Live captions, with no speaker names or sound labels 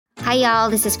Hi, y'all.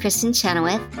 This is Kristen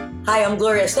Chenoweth. Hi, I'm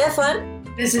Gloria Stefan.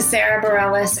 This is Sarah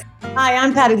Bareilles. Hi,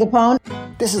 I'm Patti LuPone.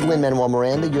 This is Lin-Manuel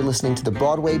Miranda. You're listening to the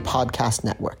Broadway Podcast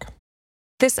Network.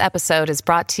 This episode is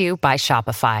brought to you by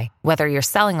Shopify. Whether you're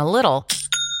selling a little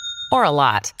or a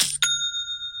lot,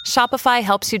 Shopify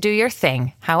helps you do your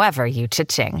thing, however you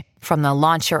cha-ching. From the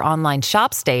launch your online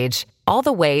shop stage, all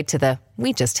the way to the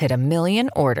we just hit 1 million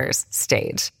orders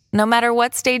stage. No matter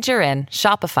what stage you're in,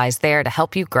 Shopify's there to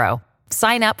help you grow.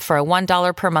 Sign up for a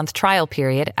 $1 per month trial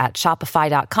period at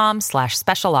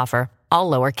shopify.com/special offer,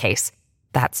 all lowercase.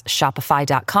 That's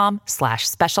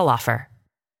shopify.com/special offer.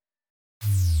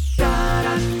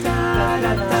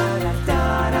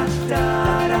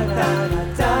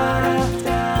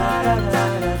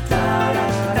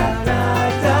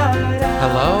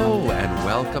 Hello, and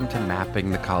welcome to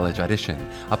Mapping the College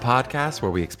Audition, a podcast where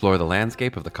we explore the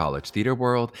landscape of the college theater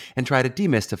world and try to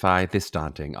demystify this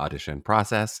daunting audition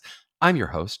process. I'm your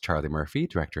host, Charlie Murphy,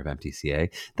 director of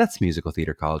MTCA, that's Musical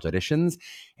Theater College Auditions,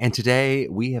 and today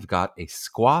we have got a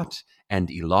squat and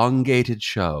elongated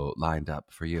show lined up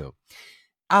for you.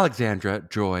 Alexandra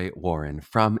Joy Warren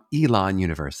from Elon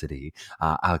University.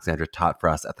 Alexandra taught for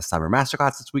us at the Summer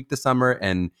Masterclass this summer,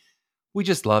 and we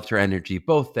just loved her energy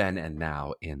both then and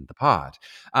now in the pod.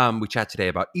 We chat today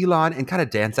about Elon and kind of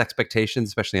dance expectations,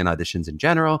 especially in auditions in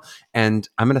general. And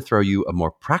I'm going to throw you a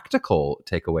more practical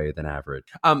takeaway than average.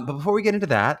 But before we get into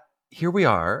that, here we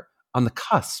are on the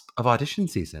cusp of audition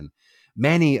season.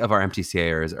 Many of our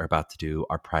MTCAers are about to do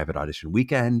our private audition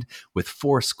weekend with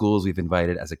 4 schools we've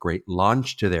invited as a great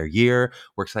launch to their year.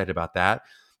 We're excited about that.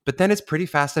 But then it's pretty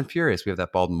fast and furious. We have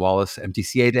that Baldwin Wallace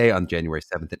MTCA Day on January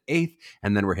 7th and 8th,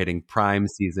 and then we're hitting prime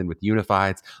season with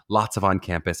Unifieds, lots of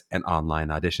on-campus and online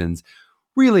auditions.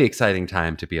 Really exciting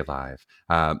time to be alive.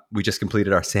 We just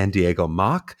completed our San Diego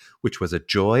mock, which was a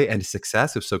joy and a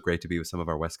success. It was so great to be with some of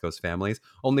our West Coast families.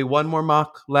 Only one more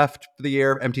mock left for the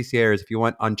year. MTCAers, if you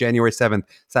want, on January 7th,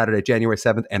 Saturday, January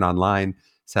 7th, and online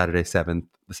Saturday 7th,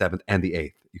 the 7th, and the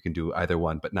 8th. You can do either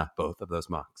one, but not both of those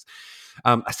mocks.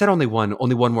 I said only one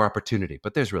more opportunity,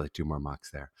 but there's really 2 more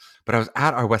mocks there. But I was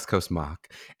at our West Coast mock,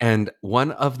 and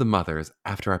one of the mothers,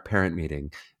 after our parent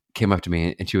meeting, came up to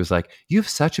me and she was like, "You have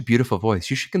such a beautiful voice.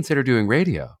 You should consider doing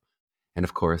radio." And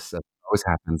of course, as always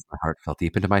happens, my heart fell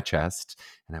deep into my chest.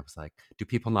 And I was like, do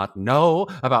people not know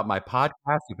about my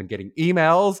podcast? You've been getting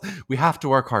emails. We have to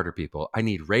work harder, people. I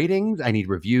need ratings. I need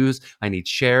reviews. I need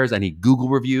shares. I need Google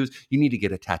reviews. You need to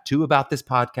get a tattoo about this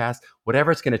podcast.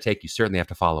 Whatever it's going to take, you certainly have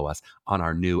to follow us on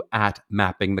our new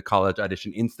 @Mapping the College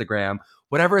Audition Instagram.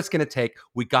 Whatever it's going to take,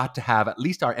 we got to have, at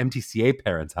least our MTCA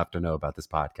parents have to know about this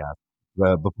podcast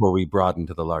before we broaden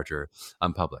to the larger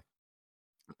public.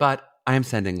 But I am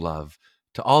sending love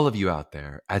to all of you out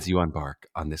there as you embark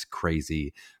on this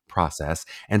crazy process.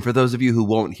 And for those of you who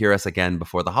won't hear us again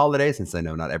before the holidays, since I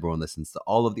know not everyone listens to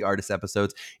all of the artist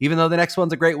episodes, even though the next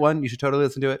one's a great one, you should totally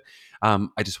listen to it.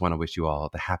 I just want to wish you all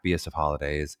the happiest of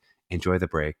holidays. Enjoy the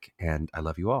break, and I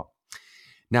love you all.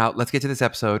 Now, let's get to this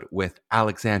episode with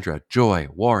Alexandra Joy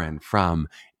Warren from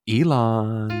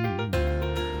Elon.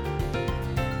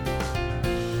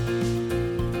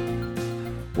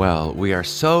 Well, we are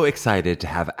so excited to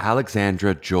have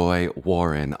Alexandra Joy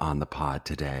Warren on the pod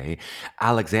today.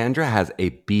 Alexandra has a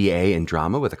BA in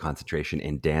drama with a concentration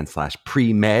in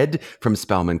dance/pre-med from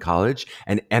Spelman College,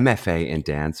 an MFA in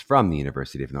dance from the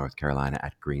University of North Carolina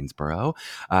at Greensboro.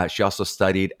 She also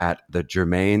studied at the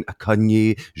Germain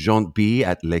Acogny Jean B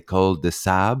at l'École de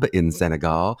Sable in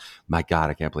Senegal. My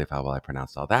God, I can't believe how well I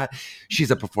pronounced all that.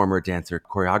 She's a performer, dancer,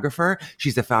 choreographer.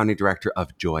 She's the founding director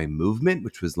of Joy Movement,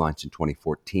 which was launched in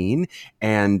 2014.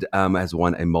 And has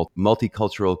won a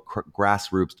multicultural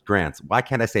grassroots grants. Why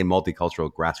can't I say multicultural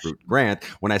grassroots grant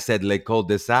when I said L'École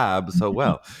de Sable so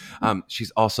well? She's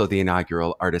also the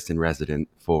inaugural artist in resident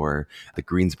for the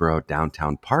Greensboro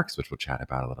Downtown Parks, which we'll chat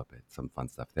about a little bit. Some fun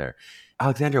stuff there.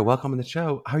 Alexandra, welcome on the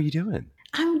show. How are you doing?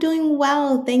 I'm doing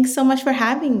well. Thanks so much for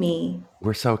having me.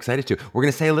 We're so excited to. We're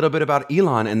going to say a little bit about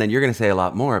Elon, and then you're going to say a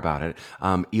lot more about it.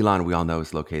 Elon, we all know,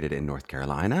 is located in North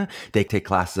Carolina. They take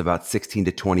classes of about 16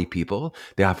 to 20 people.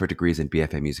 They offer degrees in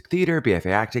BFA Music Theater,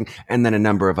 BFA Acting, and then a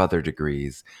number of other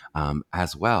degrees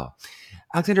as well.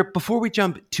 Alexandra, before we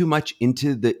jump too much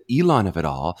into the Elon of it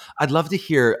all, I'd love to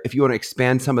hear if you want to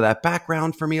expand some of that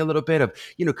background for me a little bit of,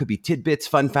 could be tidbits,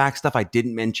 fun facts, stuff I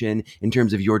didn't mention in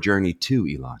terms of your journey to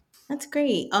Elon. That's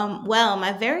great. Well,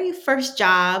 my very first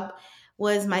job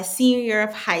was my senior year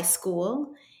of high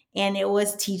school, and it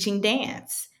was teaching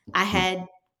dance. I had,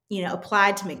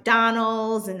 applied to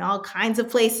McDonald's and all kinds of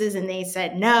places, and they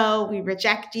said, no, we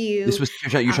reject you.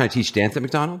 You're trying to teach dance at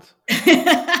McDonald's?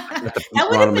 At the That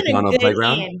would have Ronald been a McDonald good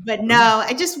Playground? end, but no,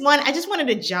 I just wanted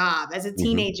a job as a Mm-hmm.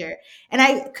 teenager, and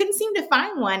I couldn't seem to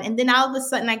find one. And then all of a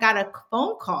sudden, I got a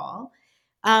phone call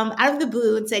out of the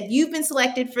blue and said, "You've been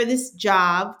selected for this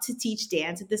job to teach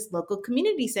dance at this local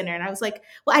community center." And I was like,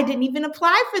 "Well, I didn't even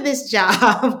apply for this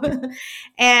job."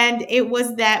 And it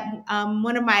was that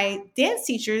one of my dance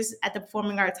teachers at the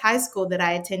Performing Arts High School that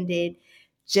I attended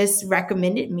just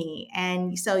recommended me.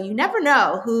 And so you never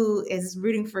know who is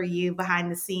rooting for you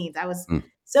behind the scenes. I was Mm.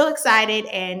 so excited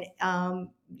and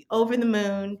over the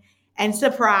moon and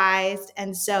surprised.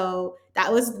 And so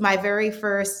that was my very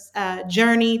first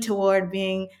journey toward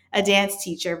being a dance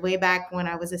teacher way back when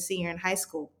I was a senior in high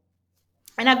school.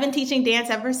 And I've been teaching dance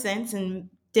ever since in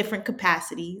different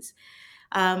capacities.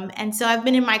 And so I've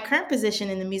been in my current position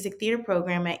in the music theater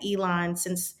program at Elon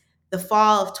since the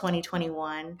fall of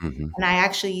 2021. Mm-hmm. And I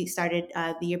actually started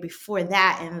the year before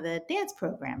that in the dance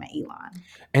program at Elon.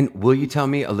 And will you tell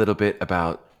me a little bit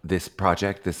about this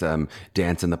project, this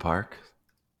Dance in the Park?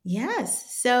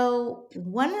 Yes. So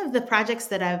one of the projects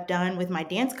that I've done with my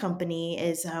dance company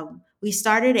is we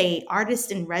started a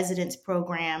artist in residence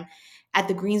program at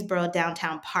the Greensboro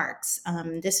Downtown Parks.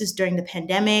 This was during the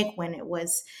pandemic when it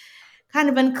was kind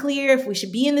of unclear if we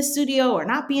should be in the studio or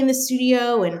not be in the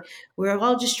studio. And we were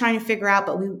all just trying to figure out,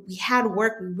 but we had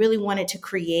work we really wanted to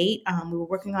create. We were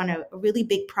working on a really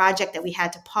big project that we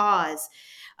had to pause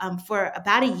for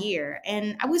about a year.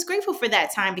 And I was grateful for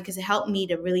that time because it helped me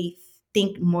to really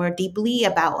think more deeply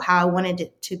about how I wanted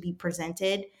it to be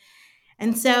presented.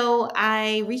 And so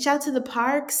I reached out to the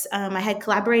parks. I had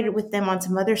collaborated with them on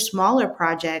some other smaller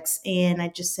projects. And I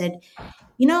just said,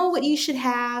 you know what, you should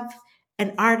have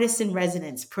an artist in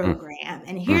residence program.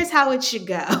 And here's how it should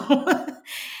go.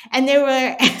 And they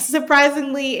were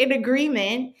surprisingly in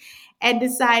agreement and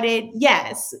decided,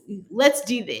 yes, let's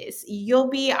do this. You'll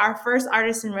be our first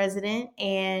artist in resident.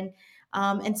 And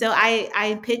so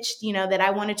I pitched, that I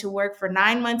wanted to work for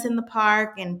 9 months in the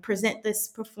park and present this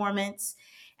performance.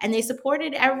 And they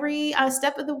supported every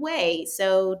step of the way.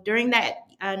 So during that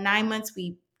 9 months,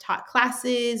 we taught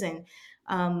classes and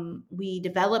we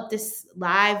developed this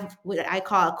live, what I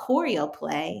call a choreo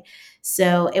play.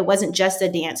 So it wasn't just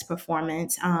a dance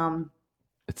performance.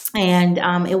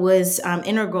 It was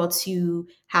integral to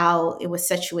how it was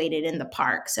situated in the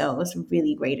park. So it was a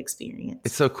really great experience.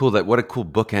 It's so cool what a cool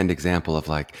bookend example of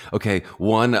like, okay,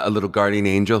 one, a little guardian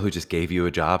angel who just gave you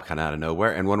a job kind of out of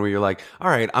nowhere. And one where you're like, all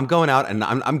right, I'm going out and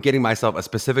I'm getting myself a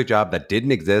specific job that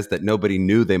didn't exist, that nobody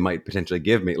knew they might potentially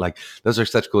give me. Like those are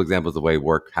such cool examples of the way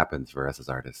work happens for us as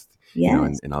artists,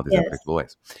 in all these unpredictable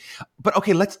ways. But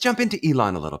okay, let's jump into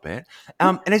Elon a little bit.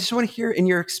 And I just want to hear in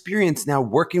your experience now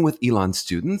working with Elon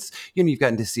students, you've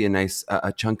gotten to see a nice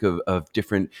a chunk of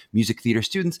different music theater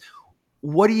students.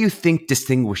 What do you think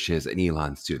distinguishes an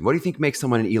Elon student? What do you think makes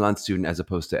someone an Elon student as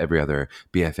opposed to every other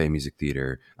BFA music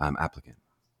theater applicant?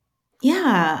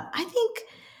 Yeah, I think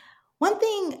one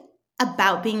thing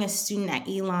about being a student at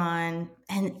Elon,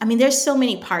 and I mean, there's so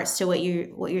many parts to what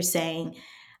you're saying.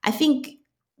 I think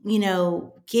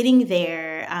getting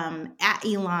there at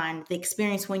Elon, the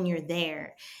experience when you're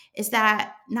there is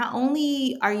that not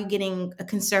only are you getting a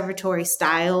conservatory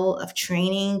style of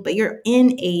training, but you're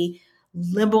in a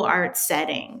liberal arts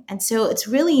setting. And so it's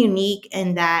really unique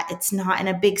in that it's not in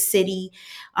a big city.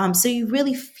 So you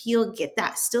really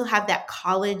still have that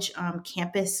college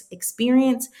campus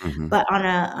experience, but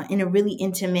in a really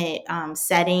intimate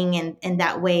setting. And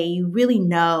that way you really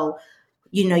know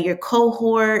your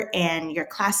cohort and your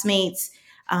classmates.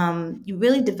 You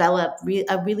really develop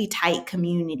a really tight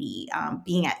community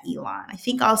being at Elon. I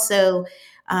think also,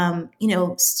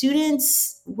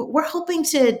 students, we're hoping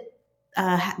to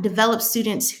develop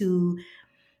students who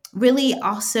really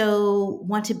also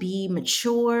want to be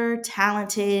mature,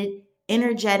 talented,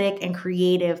 energetic, and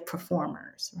creative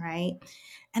performers, right?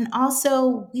 And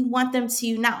also, we want them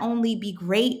to not only be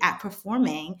great at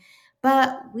performing,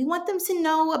 but we want them to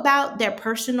know about their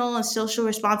personal and social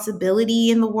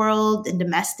responsibility in the world, in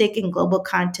domestic and global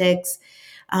contexts.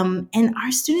 And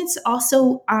our students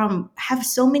also have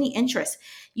so many interests.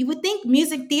 You would think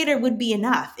music theater would be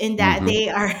enough in that they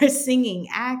are singing,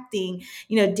 acting,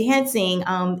 dancing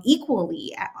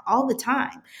equally all the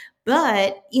time.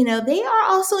 But, they are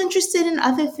also interested in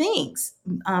other things,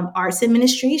 arts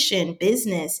administration,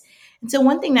 business. And so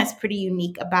one thing that's pretty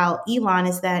unique about Elon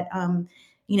is that,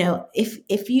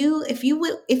 if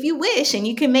you wish and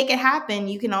you can make it happen,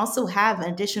 you can also have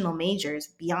additional majors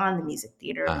beyond the music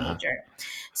theater major.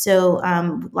 So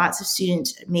lots of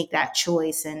students make that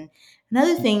choice. And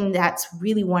another thing that's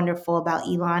really wonderful about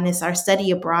Elon is our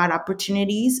study abroad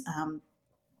opportunities.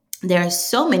 there are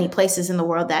so many places in the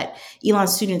world that Elon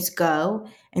students go,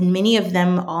 and many of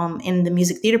them in the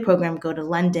music theater program go to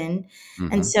London.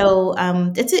 And Hmm. so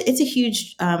it's a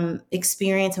huge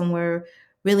experience, and we're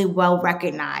really well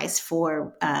recognized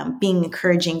for being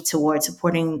encouraging towards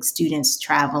supporting students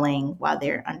traveling while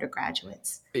they're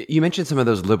undergraduates. You mentioned some of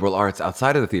those liberal arts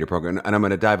outside of the theater program, and I'm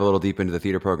going to dive a little deep into the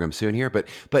theater program soon here. But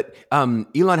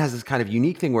Elon has this kind of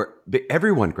unique thing where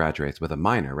everyone graduates with a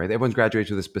minor, right? Everyone graduates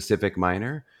with a specific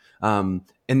minor, and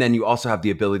then you also have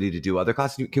the ability to do other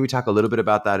classes. Can we talk a little bit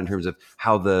about that in terms of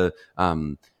how the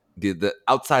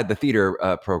outside the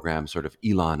theater program sort of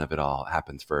Elon of it all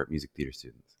happens for music theater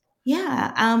students?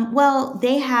 Yeah. Well,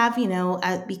 they have,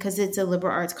 because it's a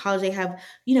liberal arts college, they have,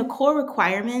 core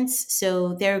requirements.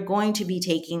 So they're going to be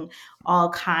taking all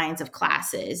kinds of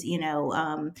classes,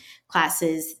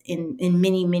 classes in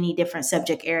many, many different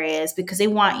subject areas because they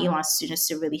want Elon students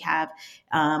to really have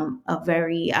a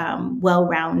very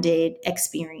well-rounded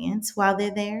experience while they're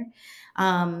there.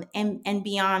 And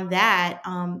beyond that,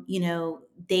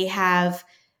 they have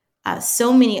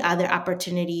so many other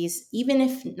opportunities, even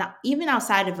if not, even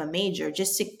outside of a major,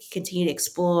 just to continue to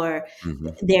explore Hmm.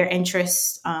 their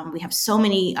interests. We have so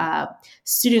many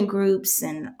student groups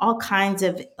and all kinds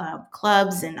of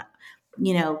clubs and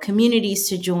communities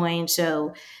to join.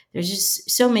 So there's just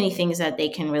so many things that they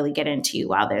can really get into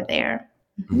while they're there.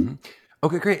 Mhm. Hmm.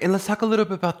 Okay, great. And let's talk a little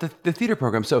bit about the theater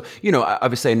program. So,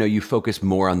 obviously, I know you focus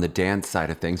more on the dance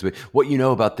side of things, but what you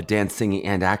know about the dance, singing,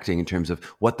 and acting in terms of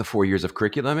what the 4 years of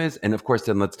curriculum is. And of course,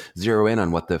 then let's zero in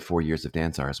on what the 4 years of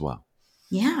dance are as well.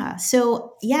 Yeah.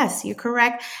 So, yes, you're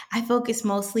correct. I focus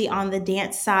mostly on the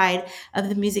dance side of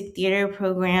the music theater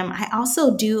program. I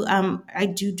also do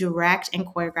direct and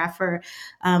choreograph for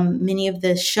many of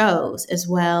the shows as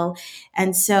well.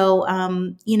 And so,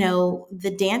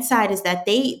 the dance side is that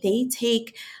they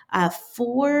take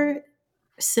 4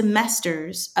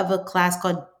 semesters of a class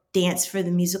called Dance for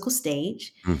the Musical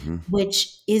Stage, Hmm.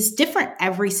 which is different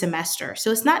every semester. So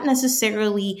it's not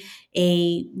necessarily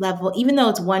a level, even though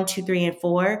it's 1, 2, 3, and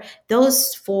 4,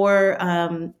 those 4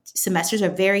 semesters are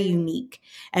very unique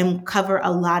and cover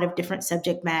a lot of different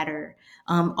subject matter,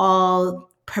 all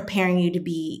preparing you to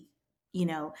be, you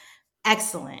know,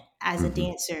 excellent as a Hmm.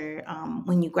 dancer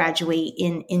when you graduate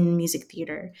in music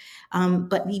theater.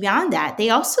 But beyond that, they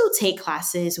also take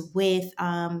classes with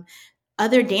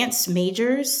other dance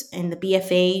majors in the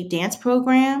BFA dance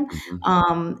program.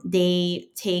 Hmm. They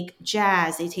take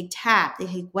jazz, they take tap, they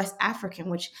take West African,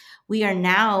 which we are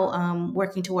now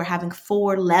working toward having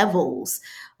 4 levels,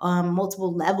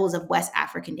 multiple levels of West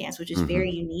African dance, which is Hmm.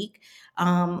 very unique.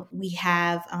 We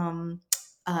have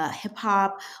hip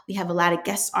hop. We have a lot of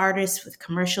guest artists with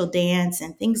commercial dance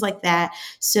and things like that.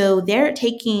 So they're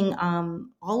taking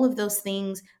all of those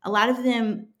things. A lot of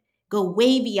them go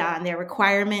way beyond their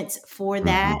requirements for Hmm.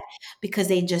 that because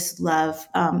they just love,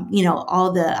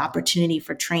 all the opportunity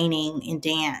for training in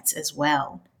dance as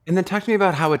well. And then talk to me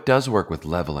about how it does work with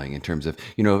leveling in terms of,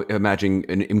 imagine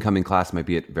an incoming class might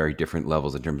be at very different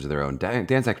levels in terms of their own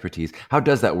dance expertise. How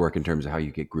does that work in terms of how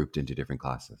you get grouped into different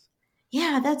classes?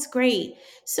 Yeah, that's great.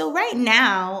 So right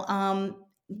now,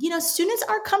 students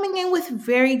are coming in with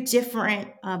very different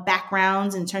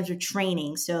backgrounds in terms of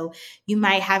training. So you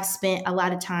might have spent a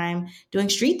lot of time doing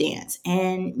street dance,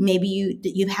 and maybe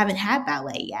you haven't had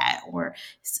ballet yet, or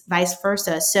vice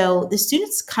versa. So the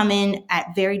students come in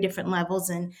at very different levels,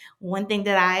 and one thing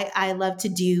that I love to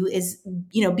do is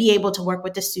be able to work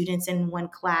with the students in one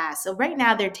class. So right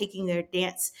now they're taking their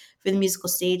dance for the musical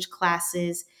stage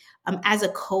classes as a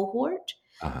cohort.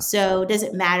 Uh-huh. So it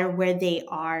doesn't matter where they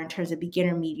are in terms of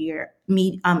beginner,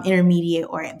 intermediate,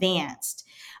 or advanced.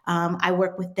 I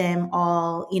work with them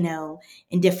all,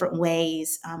 in different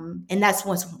ways. And that's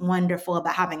what's wonderful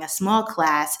about having a small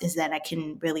class is that I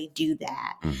can really do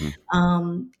that.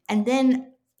 Hmm. And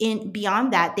then in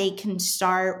beyond that, they can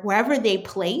start wherever they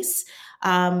place.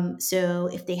 So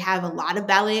if they have a lot of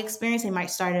ballet experience, they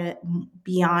might start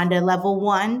beyond a level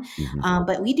 1. Hmm.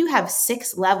 But we do have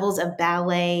 6 levels of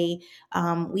ballet.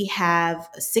 We have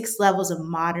 6 levels of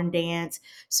modern dance.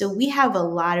 So we have a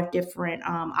lot of different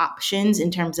options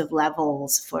in terms of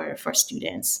levels for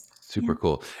students. Yeah. Super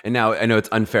cool. And now I know it's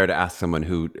unfair to ask someone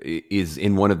who is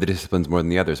in one of the disciplines more than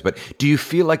the others, but do you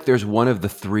feel like there's one of the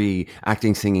three,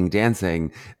 acting, singing,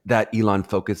 dancing, that Elon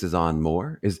focuses on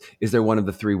more? Is there one of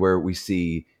the three where we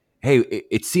see, hey,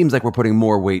 it seems like we're putting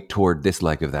more weight toward this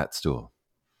leg of that stool?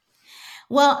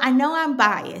 Well, I know I'm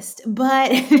biased, but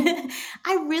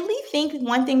I really think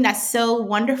one thing that's so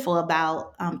wonderful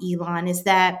about Elon is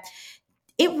that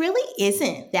it really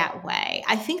isn't that way.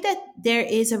 I think that there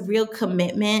is a real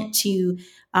commitment to,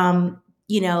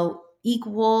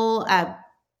 equal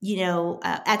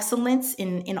excellence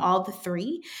in all the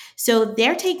three. So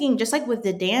they're taking, just like with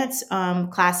the dance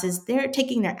classes, they're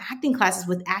taking their acting classes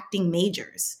with acting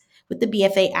majors, with the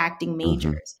BFA acting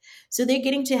majors. So they're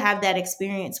getting to have that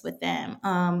experience with them,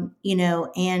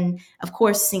 and of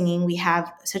course, singing. We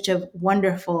have such a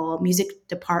wonderful music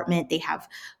department. They have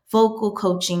vocal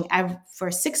coaching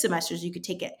for 6 semesters. You could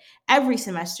take it every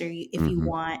semester if you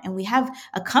want. And we have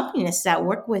accompanists that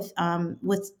work with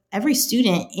every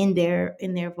student in their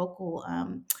vocal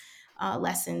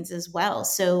lessons as well.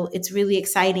 So it's really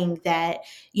exciting that,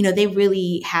 they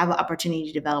really have an opportunity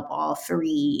to develop all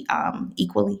three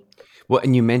equally. Well,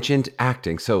 and you mentioned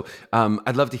acting. So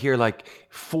I'd love to hear, like,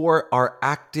 for our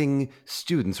acting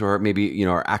students, or maybe,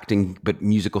 our acting but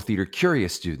musical theater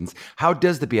curious students, how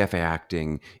does the BFA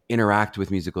acting interact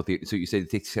with musical theater? So you say they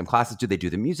take some classes. Do they do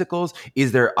the musicals?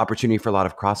 Is there opportunity for a lot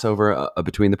of crossover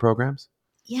between the programs?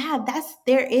 Yeah,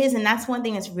 there is. And that's one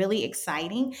thing that's really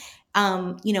exciting.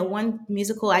 One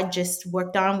musical I just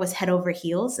worked on was Head Over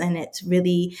Heels, and it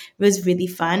was really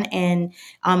fun. And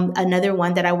another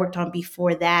one that I worked on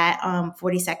before that,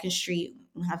 42nd Street.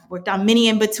 I've worked on many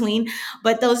in between,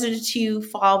 but those are the 2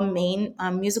 fall main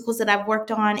musicals that I've worked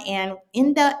on. And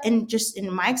in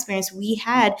my experience, we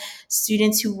had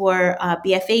students who were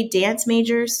BFA dance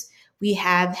majors. We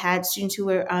have had students who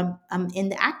were in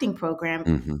the acting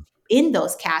program in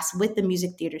those casts with the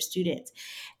music theater students.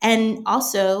 And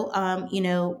also, our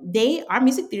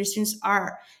music theater students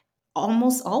are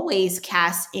almost always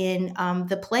cast in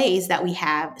the plays that we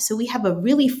have. So we have a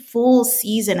really full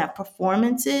season of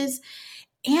performances.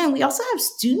 And we also have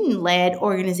student-led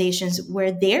organizations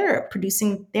where they're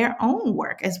producing their own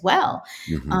work as well,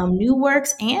 new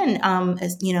works and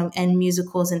and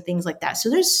musicals and things like that. So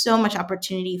there's so much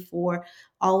opportunity for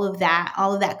all of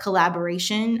that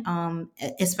collaboration,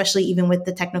 especially even with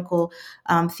the technical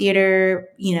theater,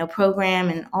 program,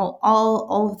 and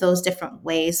all of those different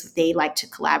ways they like to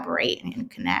collaborate and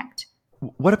connect.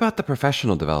 What about the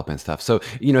professional development stuff? So,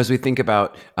 as we think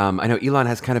about, I know Elon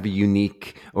has kind of a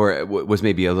unique, or was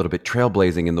maybe a little bit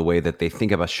trailblazing in the way that they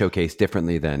think about Showcase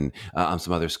differently than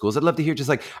some other schools. I'd love to hear just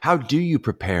like, how do you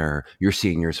prepare your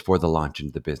seniors for the launch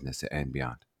into the business and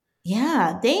beyond?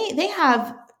 Yeah, they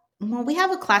have. Well, we have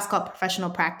a class called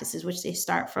Professional Practices, which they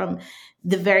start from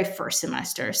the very first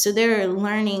semester. So they're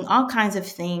learning all kinds of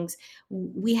things.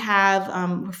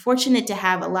 We're fortunate to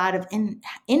have a lot of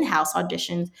in-house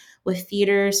auditions with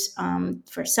theaters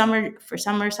for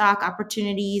summer stock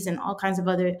opportunities and all kinds of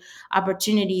other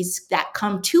opportunities that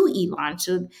come to Elon.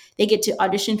 So they get to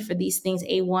audition for these things,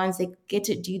 A1s. They get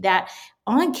to do that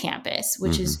on campus,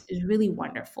 which is really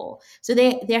wonderful. So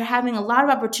they're having a lot of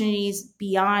opportunities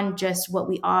beyond just what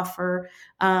we offer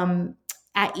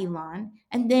at Elon.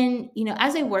 And then,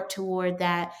 as they work toward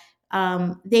that,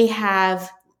 they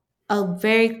have a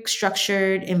very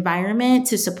structured environment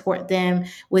to support them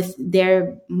with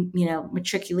their,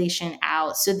 matriculation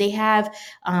out. So they have,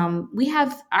 we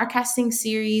have our casting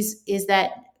series is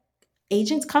that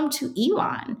agents come to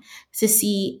Elon to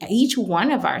see each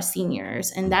one of our seniors,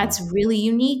 and that's really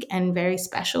unique and very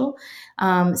special.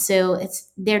 So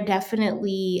they're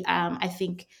definitely, I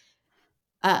think,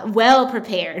 well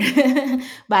prepared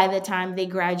by the time they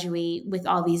graduate with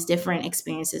all these different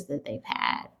experiences that they've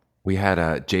had. We had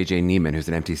JJ Neiman, who's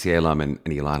an MTCA alum and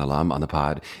an Elon alum, on the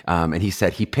pod. And he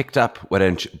said he picked up what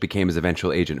became his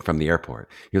eventual agent from the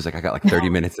airport. He was like, I got like 30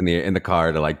 minutes in the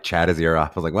car to like chat his ear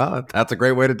off. I was like, well, that's a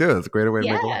great way to do it. It's a great way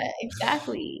to make it. Yeah,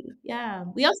 exactly. Yeah.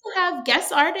 We also have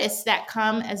guest artists that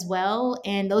come as well.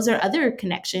 And those are other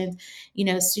connections.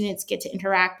 Students get to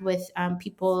interact with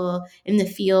people in the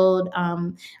field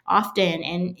often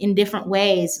and in different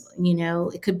ways.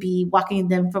 It could be walking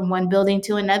them from one building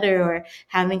to another or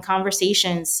having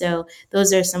conversations. So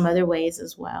those are some other ways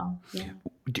as well. Yeah.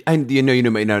 And you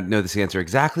may not know this answer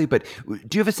exactly, but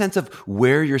do you have a sense of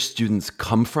where your students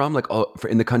come from, like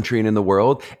in the country and in the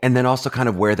world, and then also kind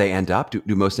of where they end up?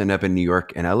 Do most end up in New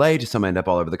York and LA? Do some end up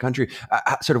all over the country?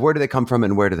 Sort of where do they come from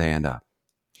and where do they end up?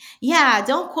 Yeah,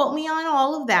 don't quote me on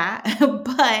all of that,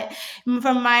 but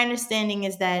from my understanding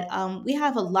is that we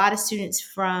have a lot of students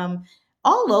from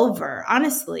all over,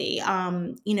 honestly,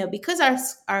 because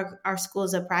our school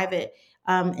is a private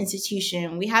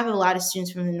institution. We have a lot of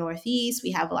students from the Northeast.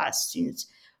 We have a lot of students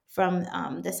from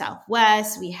the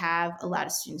Southwest. We have a lot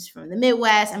of students from the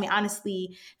Midwest. I mean,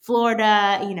 honestly,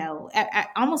 Florida,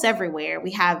 almost everywhere.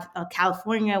 We have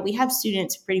California. We have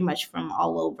students pretty much from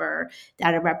all over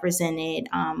that are represented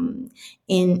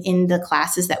in the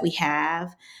classes that we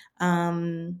have.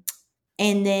 And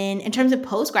then in terms of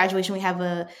post-graduation, we have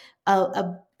a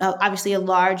obviously a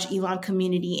large Elon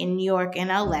community in New York and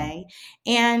LA,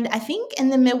 and I think in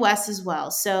the Midwest as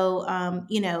well. So,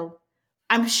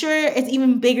 I'm sure it's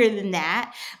even bigger than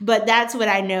that, but that's what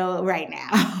I know right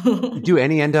now. Do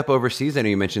any end up overseas? I know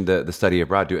you mentioned the study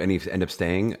abroad. Do any end up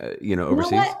staying, overseas? You know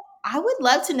what? I would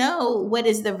love to know what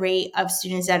is the rate of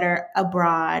students that are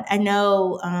abroad. I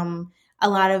know a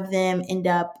lot of them end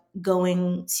up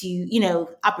going to,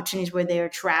 opportunities where they're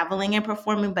traveling and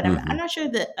performing, but I'm not sure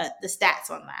the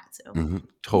stats on that. So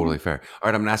Totally fair. All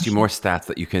right, I'm going to ask you more stats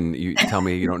that you tell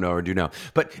me you don't know or do know.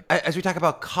 But as we talk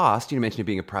about cost, you mentioned it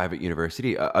being a private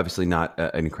university, obviously not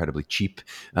an incredibly cheap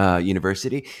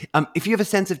university. If you have a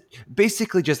sense of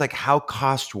basically just like how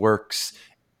cost works,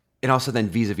 and also then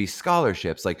vis-a-vis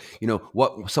scholarships, like,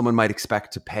 what someone might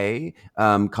expect to pay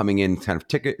coming in kind of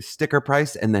sticker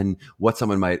price, and then what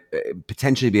someone might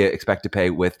potentially expect to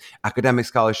pay with academic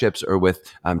scholarships or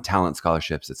with talent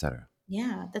scholarships, et cetera.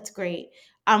 Yeah, that's great.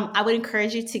 I would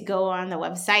encourage you to go on the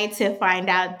website to find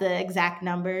out the exact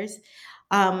numbers.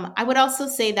 I would also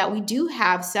say that we do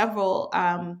have several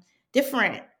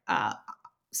different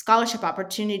scholarship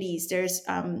opportunities. There's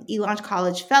Elon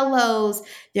College Fellows.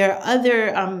 There are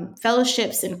other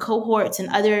fellowships and cohorts and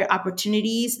other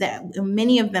opportunities that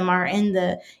many of them are in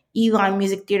the Elon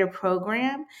Music Theater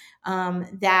program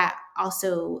that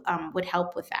also would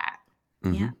help with that.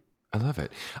 Mm-hmm. Yeah. I love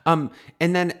it. And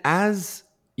then as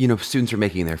students are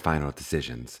making their final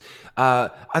decisions,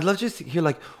 I'd love just to hear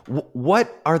like,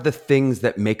 what are the things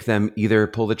that make them either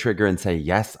pull the trigger and say,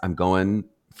 yes, I'm going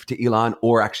to Elon,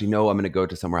 or actually, no, I'm going to go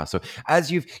to somewhere else. So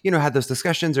as you've, had those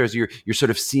discussions, or as you're sort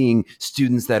of seeing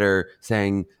students that are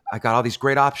saying, I got all these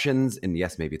great options, and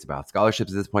yes, maybe it's about scholarships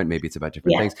at this point, maybe it's about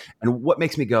different things. And what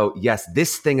makes me go, yes,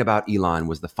 this thing about Elon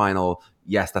was the final,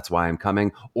 yes, that's why I'm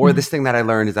coming. Or this thing that I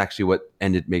learned is actually what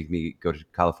made me go to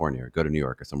California or go to New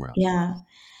York or somewhere else. Yeah.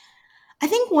 I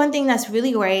think one thing that's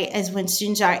really great is when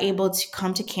students are able to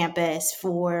come to campus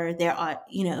for their,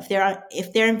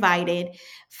 if they're invited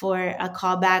for a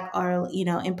callback or,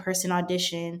 in-person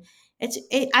audition.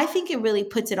 I think it really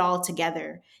puts it all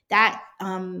together. That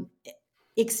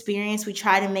experience, we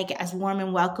try to make it as warm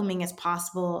and welcoming as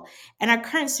possible. And our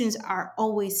current students are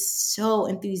always so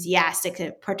enthusiastic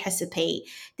to participate.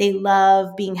 They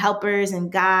love being helpers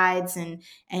and guides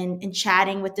and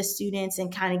chatting with the students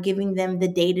and kind of giving them the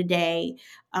day-to-day.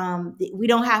 We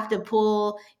don't have to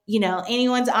pull,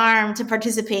 anyone's arm to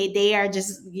participate. They are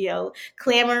just,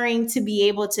 clamoring to be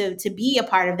able to be a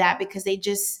part of that because they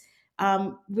just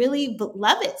really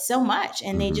love it so much.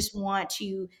 And they just want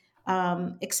to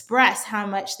express how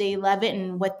much they love it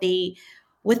and what they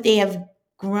have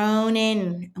grown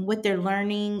in and what they're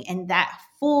learning and that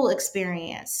full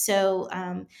experience. So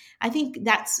I think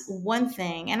that's one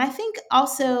thing. And I think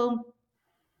also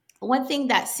one thing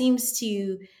that seems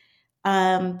to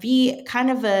be kind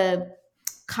of a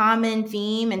common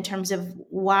theme in terms of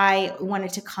why I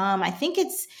wanted to come. I think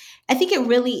it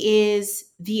really is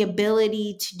the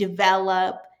ability to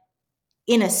develop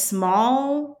in a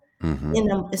small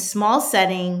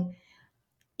setting,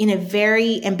 in a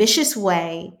very ambitious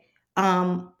way,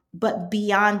 but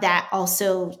beyond that,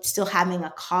 also still having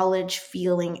a college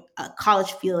feel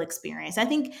experience. I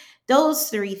think those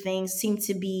three things seem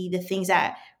to be the things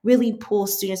that really pull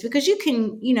students, because you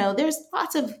can, there's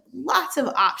lots of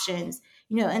options,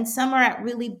 and some are at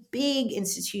really big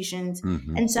institutions,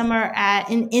 and some are at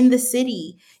in the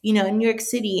city, in New York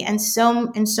City, and so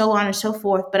on and so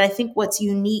forth. But I think what's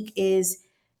unique is,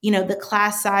 the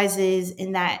class sizes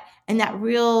and that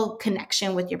real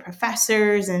connection with your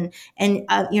professors and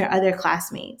your other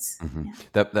classmates.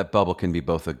 Yeah. That bubble can be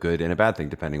both a good and a bad thing,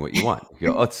 depending what you want. You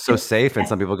go, oh, it's so safe. And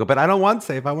some people go, but I don't want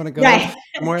safe. I want to go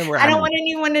somewhere where I don't want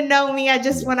anyone to know me. I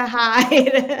just want to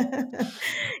hide.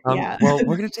 Well,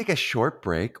 we're going to take a short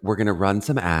break. We're going to run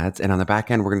some ads. And on the back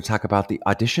end, we're going to talk about the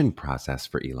audition process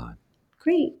for Elon.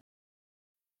 Great.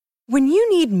 When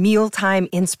you need mealtime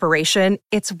inspiration,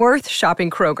 it's worth shopping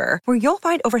Kroger, where you'll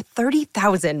find over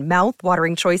 30,000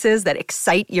 mouth-watering choices that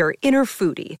excite your inner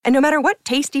foodie. And no matter what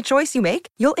tasty choice you make,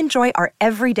 you'll enjoy our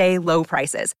everyday low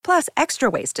prices, plus extra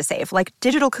ways to save, like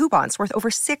digital coupons worth over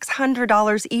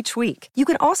 $600 each week. You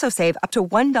can also save up to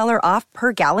 $1 off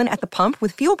per gallon at the pump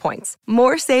with fuel points.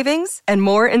 More savings and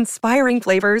more inspiring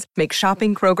flavors make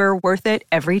shopping Kroger worth it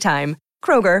every time.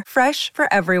 Kroger, fresh for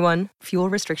everyone. Fuel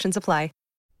restrictions apply.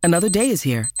 Another day is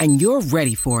here, and you're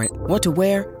ready for it. What to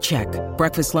wear? Check.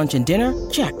 Breakfast, lunch, and dinner?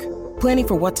 Check. Planning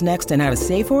for what's next and how to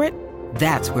save for it?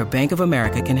 That's where Bank of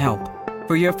America can help.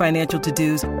 For your financial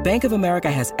to-dos, Bank of America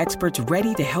has experts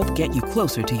ready to help get you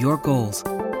closer to your goals.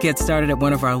 Get started at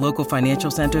one of our local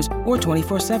financial centers or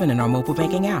 24/7 in our mobile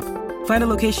banking app. Find a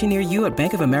location near you at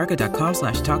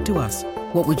bankofamerica.com/talktous.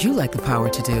 What would you like the power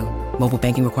to do? Mobile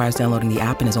banking requires downloading the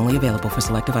app and is only available for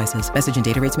select devices. Message and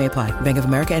data rates may apply. Bank of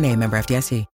America N.A., member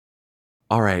FDIC.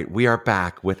 All right, we are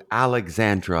back with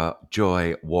Alexandra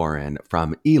Joy Warren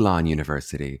from Elon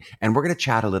University, and we're going to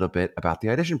chat a little bit about the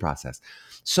audition process.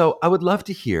 So I would love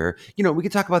to hear, we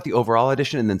could talk about the overall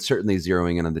audition and then certainly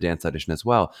zeroing in on the dance audition as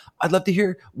well. I'd love to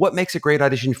hear what makes a great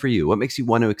audition for you. What makes you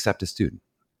want to accept a student?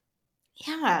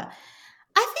 Yeah,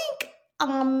 I think,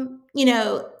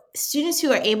 students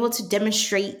who are able to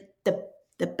demonstrate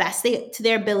the best to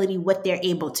their ability, what they're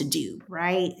able to do,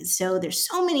 right? So there's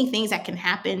so many things that can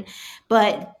happen,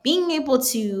 but being able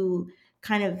to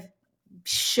kind of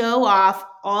show off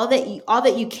all that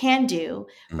you can do,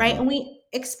 right? And we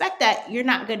expect that you're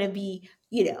not going to be,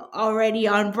 already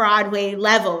on Broadway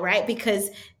level, right?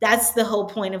 Because that's the whole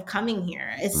point of coming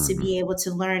here is to be able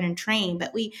to learn and train.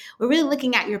 But we're really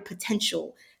looking at your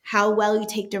potential, how well you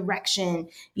take direction,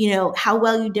 how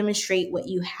well you demonstrate what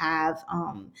you have,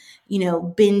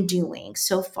 been doing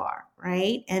so far,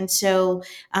 right? And so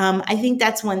I think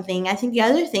that's one thing. I think the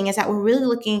other thing is that we're really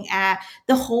looking at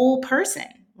the whole person,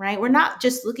 right? We're not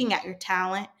just looking at your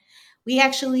talent. We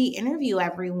actually interview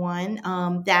everyone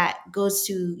that goes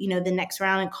to, the next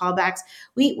round and callbacks.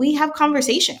 We have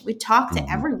conversation. We talk to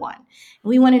everyone.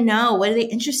 We want to know what are they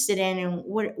interested in and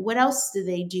what else do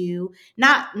they do?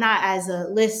 Not as a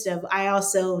list of I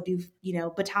also do,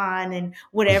 baton and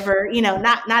whatever,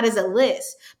 not as a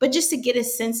list, but just to get a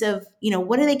sense of,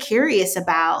 what are they curious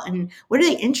about and what are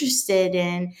they interested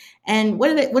in and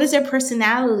what is their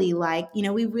personality like?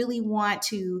 We really want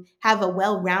to have a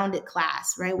well-rounded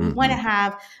class, right? We want to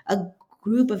have a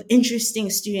group of interesting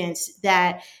students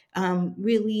that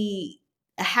really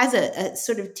has a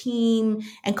sort of team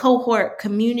and cohort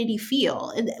community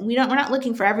feel. And we're not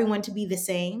looking for everyone to be the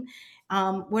same.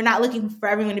 We're not looking for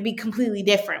everyone to be completely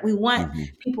different. We want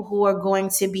people who are going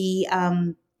to be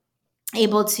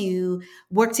able to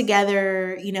work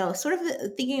together, sort of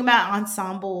thinking about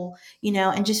ensemble,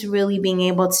 and just really being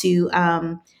able to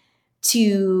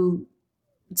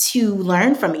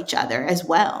learn from each other as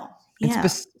well. Yeah.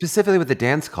 And specifically with the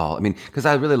dance call, because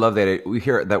I really love that we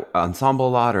hear that ensemble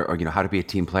a lot or how to be a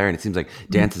team player. And it seems like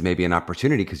dance is maybe an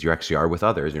opportunity because you actually are with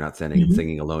others. You're not standing and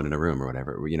singing alone in a room or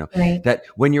whatever, right. That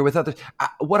when you're with others,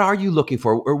 what are you looking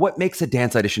for or what makes a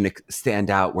dance audition stand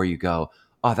out where you go,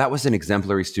 oh, that was an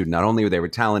exemplary student. Not only were they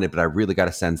talented, but I really got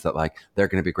a sense that they're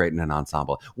going to be great in an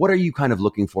ensemble. What are you kind of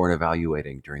looking for and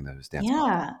evaluating during those dance calls?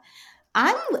 Yeah,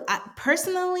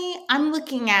 I'm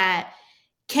looking at,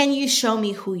 can you show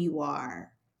me who you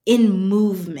are in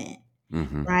movement,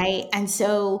 right? And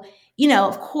so,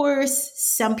 of course,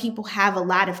 some people have a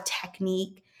lot of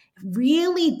technique. It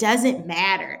really doesn't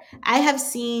matter. I have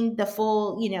seen the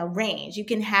full, range. You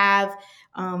can have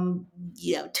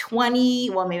 20,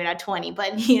 well, maybe not 20,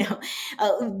 but,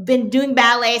 been doing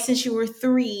ballet since you were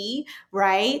 3,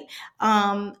 right?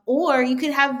 Or you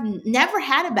could have never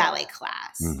had a ballet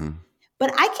class.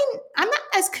 But I'm not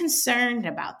as concerned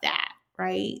about that,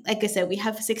 right? Like I said, we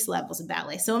have 6 levels of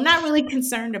ballet. So I'm not really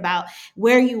concerned about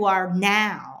where you are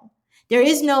now. There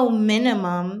is no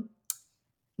minimum,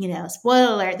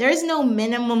 spoiler alert, there is no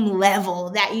minimum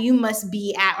level that you must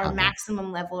be at or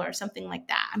maximum level or something like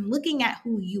that. I'm looking at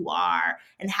who you are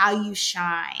and how you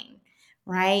shine,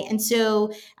 right? And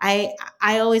so I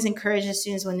always encourage the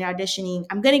students when they're auditioning,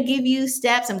 I'm going to give you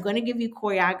steps, I'm going to give you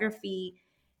choreography,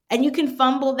 and you can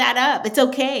fumble that up. It's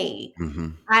okay.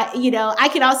 I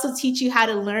could also teach you how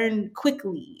to learn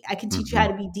quickly. I can teach you how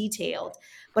to be detailed.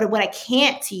 But what I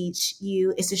can't teach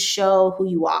you is to show who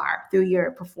you are through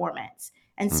your performance.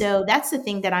 And so that's the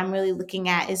thing that I'm really looking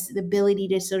at is the ability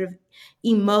to sort of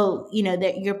emote,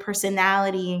 that your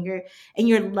personality and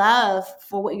your love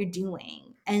for what you're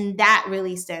doing. And that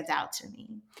really stands out to me.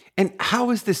 And how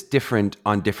is this different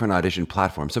on different audition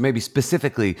platforms? So maybe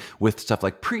specifically with stuff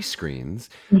like pre-screens,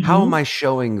 how am I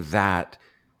showing that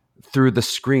through the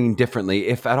screen differently,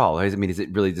 if at all? Is it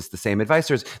really just the same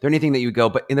advice, or is there anything that you go,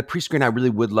 but in the pre-screen, I really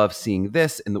would love seeing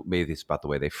this, and maybe it's about the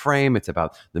way they frame, it's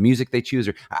about the music they choose,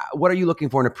 or what are you looking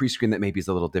for in a pre-screen that maybe is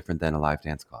a little different than a live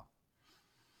dance call?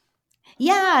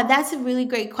 Yeah, that's a really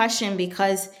great question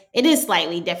because it is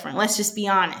slightly different. Let's just be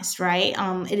honest, right?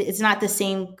 It's not the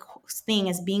same thing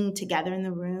as being together in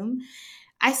the room.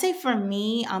 I say for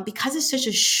me, because it's such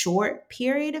a short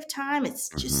period of time, it's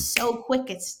just so quick.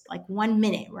 It's like 1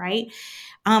 minute, right?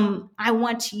 I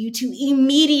want you to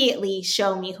immediately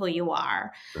show me who you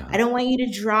are. I don't want you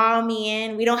to draw me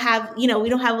in. We don't have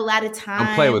a lot of time.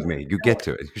 Don't play with me. You get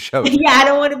to it. Show it. Yeah, I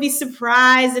don't want to be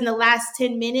surprised in the last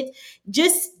 10 minutes.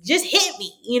 Just hit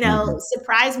me,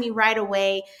 surprise me right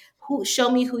away. show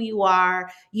me who you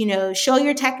are, show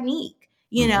your technique,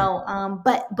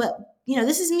 but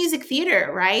this is music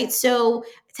theater, right? So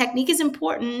technique is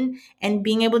important, and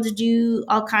being able to do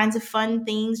all kinds of fun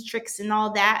things, tricks and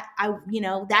all that,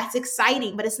 that's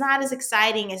exciting, but it's not as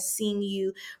exciting as seeing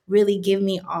you really give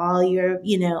me all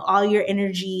your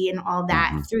energy and all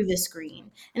that through the screen.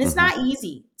 And it's not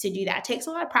easy to do that. It takes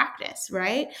a lot of practice,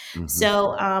 right?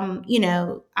 So,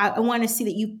 I want to see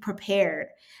that you prepared.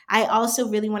 I also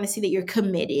really want to see that you're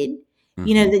committed,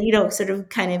 that you don't sort of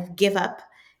kind of give up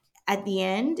at the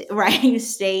end, right? You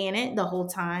stay in it the whole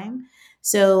time.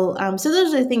 So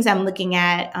those are the things I'm looking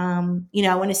at.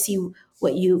 I want to see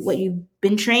what you've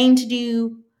been trained to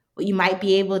do, what you might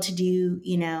be able to do,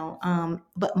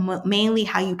 but mainly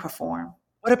how you perform.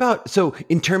 What about, so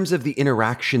in terms of the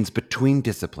interactions between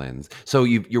disciplines, so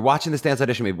you're watching this dance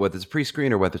audition, maybe whether it's a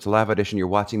pre-screen or whether it's a live audition, you're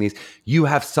watching these, you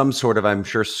have some sort of, I'm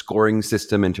sure, scoring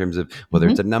system in terms of whether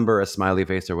it's a number, a smiley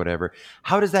face or whatever.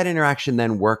 How does that interaction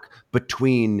then work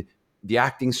between the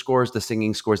acting scores, the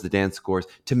singing scores, the dance scores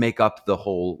to make up the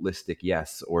holistic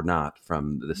yes or not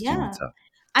from the student itself?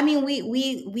 I mean,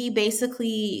 we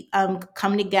basically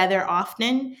come together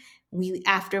often.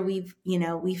 After we've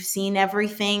seen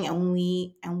everything, and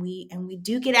we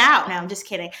duke it out. No, I'm just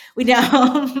kidding. We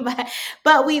don't,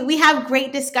 but we have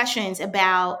great discussions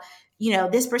about,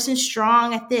 this person's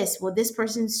strong at this, well, this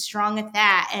person's strong at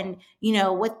that, and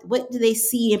what do they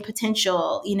see in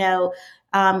potential,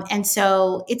 and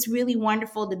so it's really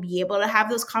wonderful to be able to have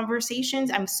those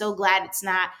conversations. I'm so glad it's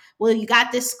not, well, you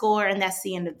got this score and that's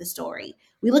the end of the story.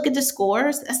 We look at the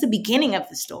scores, that's the beginning of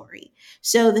the story.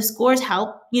 So the scores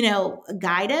help,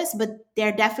 guide us, but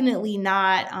they're definitely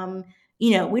not,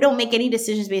 we don't make any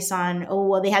decisions based on, oh,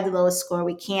 well, they had the lowest score,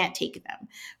 we can't take them,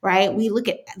 right? We look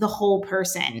at the whole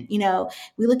person,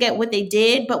 we look at what they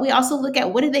did, but we also look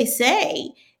at what did they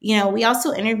say? We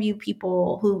also interview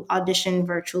people who audition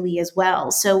virtually as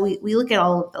well. So we look at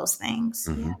all of those things.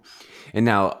 Yeah. And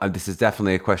now this is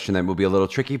definitely a question that will be a little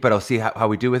tricky, but I'll see how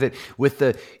we do with it. With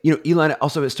the, Elon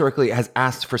also historically has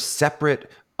asked for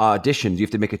separate auditions. You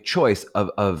have to make a choice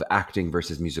of acting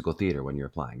versus musical theater when you're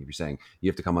applying. If you're saying you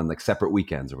have to come on like separate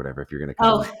weekends or whatever, if you're going to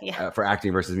come for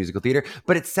acting versus musical theater.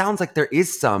 But it sounds like there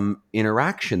is some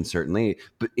interaction, certainly,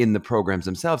 in the programs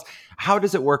themselves. How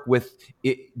does it work with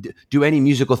it? Do any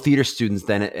musical theater students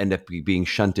then end up being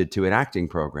shunted to an acting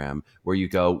program where you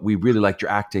go, we really liked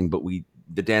your acting, but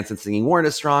the dance and singing weren't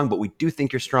as strong, but we do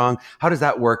think you're strong? How does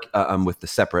that work with the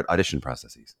separate audition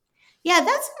processes? Yeah,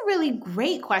 that's a really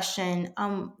great question.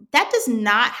 That does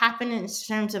not happen in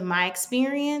terms of my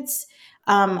experience.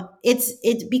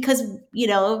 It's because, it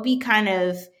would be kind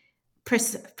of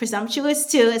presumptuous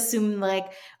to assume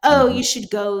like, oh, you should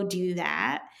go do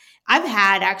that. I've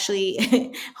had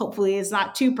actually, hopefully it's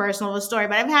not too personal of a story,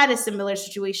 but I've had a similar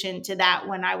situation to that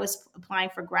when I was applying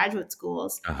for graduate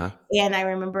schools. And I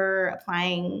remember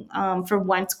applying for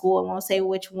one school, I won't say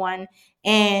which one.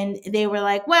 And they were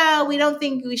like, well, we don't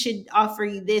think we should offer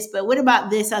you this, but what about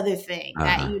this other thing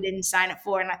that you didn't sign up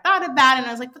for? And I thought about it and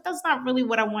I was like, but that's not really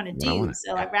what I want to do.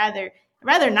 So I'd rather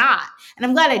not. And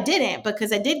I'm glad I didn't,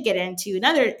 because I did get into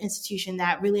another institution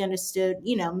that really understood,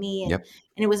 me and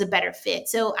it was a better fit.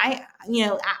 So I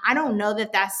don't know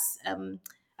that that's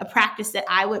a practice that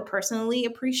I would personally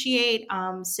appreciate.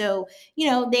 So,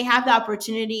 they have the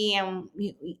opportunity and,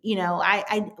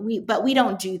 but we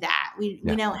don't do that. We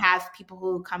don't have people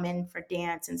who come in for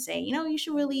dance and say, you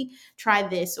should really try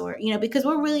this or, because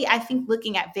we're really, I think,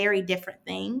 looking at very different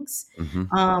things.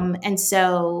 And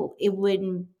so it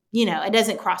wouldn't, it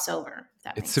doesn't cross over.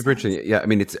 It's super interesting. Yeah. I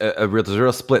mean, it's there's a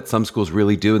real split. Some schools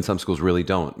really do, and some schools really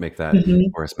don't make that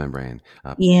porous membrane.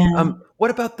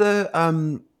 What about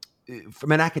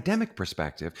from an academic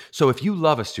perspective? So if you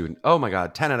love a student, oh my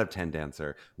God, 10 out of 10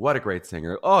 dancer, what a great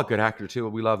singer. Oh, a good actor too.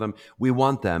 We love them. We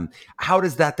want them. How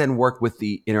does that then work with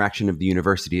the interaction of the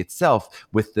university itself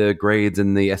with the grades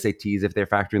and the SATs, if they're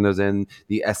factoring those in,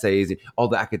 the essays, all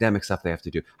the academic stuff they have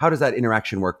to do? How does that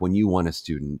interaction work when you want a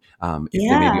student if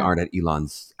they maybe aren't at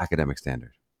Elon's academic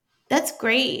standard? That's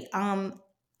great.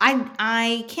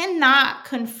 I cannot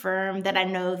confirm that I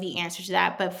know the answer to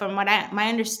that, but from my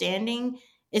understanding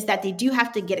is that they do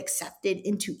have to get accepted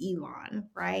into Elon,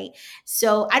 right?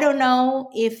 So I don't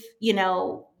know if,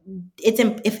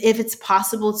 if it's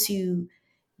possible to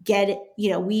get it,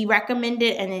 we recommend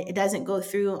it and it doesn't go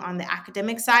through on the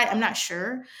academic side. I'm not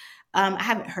sure. I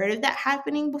haven't heard of that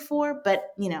happening before, but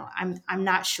I'm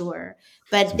not sure.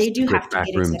 But they do have to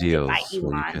get accepted by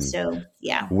Elon. So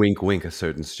wink, wink a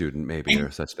certain student, maybe,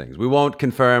 or such things. We won't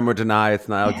confirm or deny. It's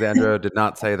not Alexandra did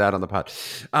not say that on the pod.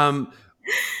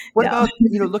 What No. about,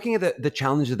 looking at the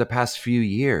challenge of the past few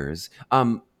years,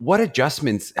 what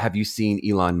adjustments have you seen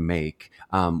Elon make,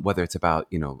 whether it's about,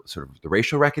 sort of the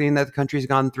racial reckoning that the country's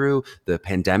gone through, the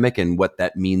pandemic and what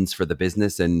that means for the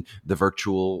business and the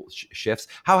virtual shifts?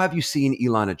 How have you seen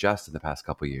Elon adjust in the past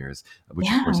couple of years, which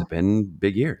of course Yeah. have been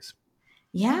big years?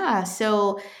 Yeah.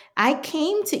 So I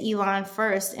came to Elon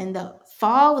first in the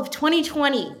fall of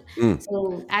 2020. Mm,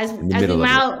 So as in the as we middle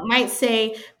of it. might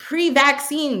say,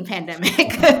 pre-vaccine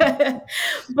pandemic.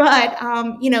 But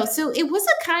so it was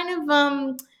a kind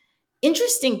of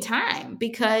interesting time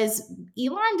because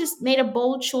Elon just made a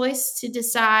bold choice to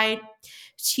decide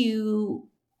to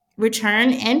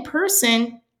return in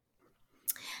person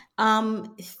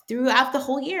throughout the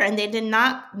whole year, and they did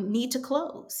not need to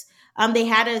close. They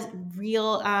had a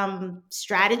real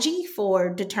strategy for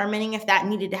determining if that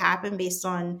needed to happen based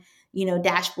on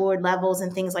dashboard levels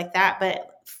and things like that. But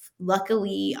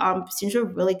luckily, students were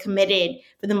really committed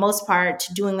for the most part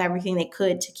to doing everything they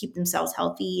could to keep themselves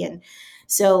healthy, and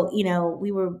so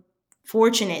we were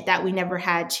fortunate that we never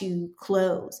had to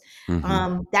close.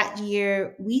 Hmm. That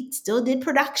year, we still did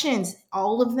productions.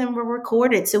 All of them were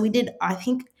recorded, so we did, I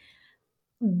think,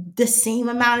 the same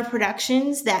amount of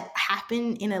productions that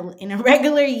happen in a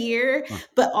regular year,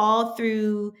 but all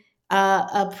through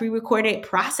a pre-recorded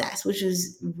process, which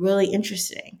was really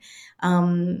interesting.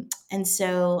 And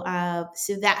so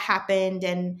that happened,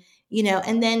 and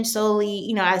then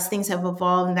slowly, as things have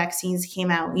evolved and vaccines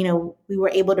came out, we were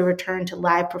able to return to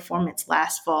live performance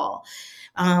last fall.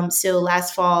 So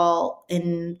last fall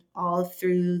and all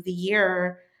through the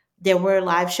year, there were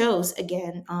live shows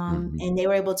again, Hmm. and they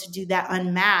were able to do that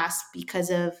unmasked because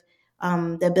of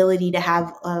the ability to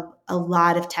have a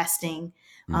lot of testing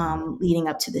Hmm. leading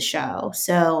up to the show.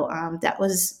 So that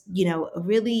was,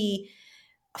 really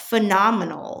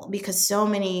phenomenal because so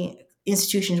many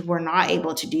institutions were not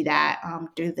able to do that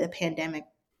through the pandemic.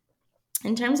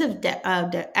 In terms of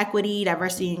equity,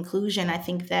 diversity, and inclusion, I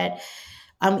think that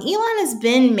Elon has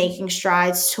been making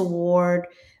strides toward,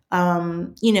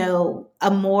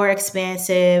 a more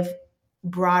expansive,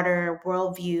 broader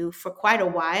worldview for quite a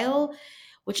while,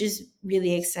 which is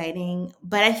really exciting.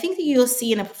 But I think that you'll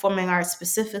see in the performing arts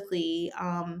specifically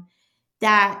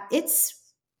that it's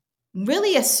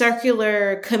really a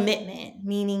circular commitment,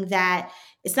 meaning that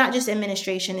it's not just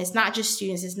administration, it's not just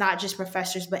students, it's not just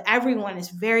professors, but everyone is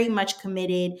very much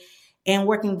committed and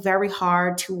working very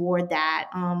hard toward that.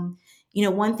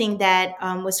 One thing that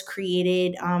was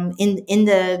created in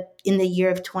the year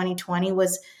of 2020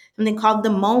 was something called The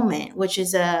Moment, which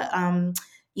is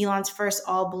Elon's first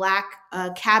all Black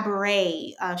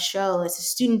cabaret show. It's a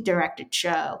student directed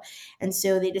show, and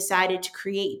so they decided to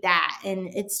create that, and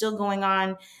it's still going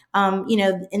on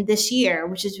in this year,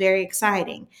 which is very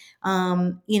exciting.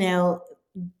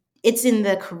 It's in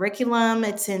the curriculum,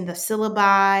 it's in the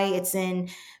syllabi, it's in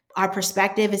our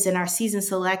perspective, it's in our season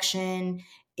selection.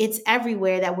 It's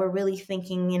everywhere that we're really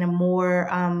thinking in a more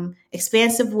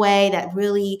expansive way that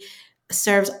really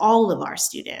serves all of our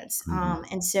students. Hmm.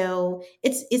 And so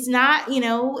it's not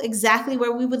exactly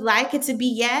where we would like it to be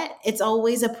yet. It's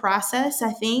always a process,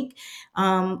 I think,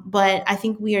 but I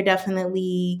think we are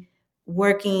definitely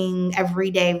working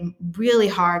every day really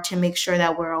hard to make sure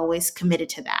that we're always committed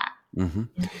to that. Hmm.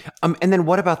 And then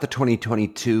what about the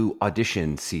 2022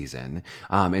 audition season,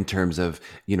 in terms of,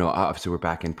 obviously we're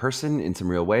back in person in some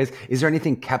real ways. Is there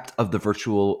anything kept of the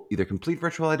virtual, either complete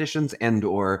virtual auditions and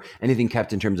or anything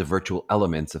kept in terms of virtual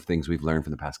elements of things we've learned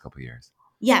from the past couple of years?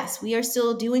 Yes, we are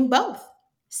still doing both.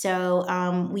 So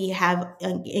we have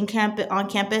on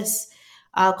campus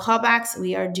callbacks.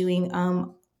 We are doing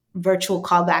virtual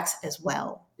callbacks as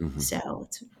well. Hmm. So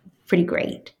it's pretty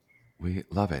great. We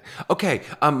love it. Okay.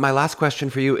 My last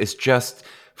question for you is just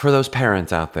for those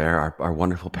parents out there, our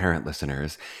wonderful parent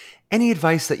listeners, any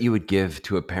advice that you would give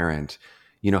to a parent,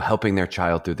 helping their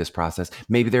child through this process?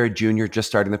 Maybe they're a junior just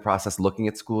starting the process, looking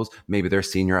at schools. Maybe they're a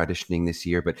senior auditioning this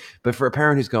year. But for a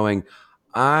parent who's going,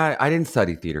 I didn't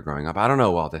study theater growing up. I don't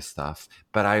know all this stuff,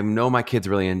 but I know my kid's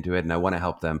really into it and I want to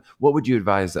help them. What would you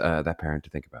advise that parent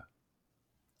to think about?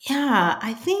 Yeah,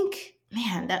 I think,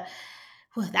 man,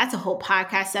 that's a whole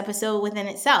podcast episode within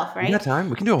itself, We got right? time.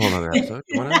 We can do a whole other episode.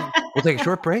 You want to? We'll take a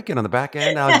short break, and on the back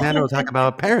end, Alexander will talk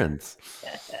about parents.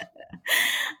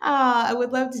 I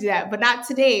would love to do that, but not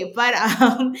today. But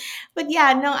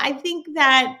yeah, no, I think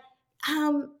that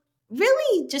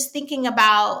really just thinking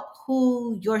about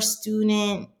who your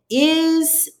student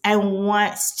is and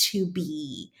wants to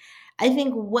be. I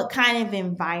think what kind of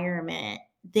environment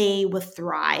they would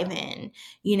thrive in.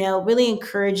 Really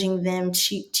encouraging them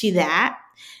to that.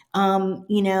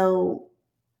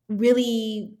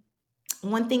 Really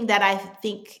one thing that I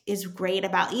think is great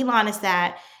about Elon is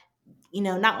that,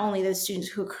 not only the students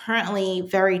who are currently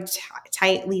very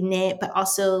tightly knit, but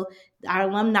also our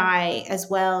alumni as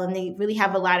well. And they really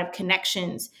have a lot of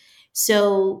connections.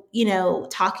 So,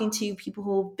 talking to people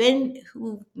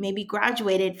who maybe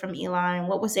graduated from Elon and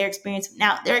what was their experience.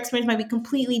 Now, their experience might be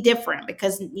completely different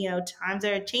because, times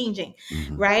are changing,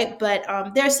 right? But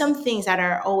there are some things that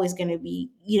are always going to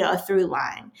be, a through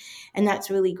line. And that's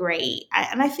really great.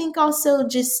 And I think also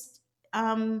just,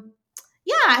 yeah,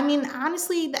 I mean,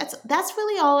 honestly, that's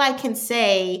really all I can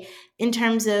say in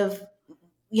terms of,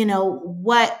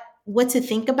 what to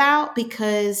think about,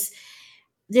 because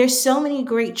there's so many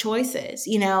great choices,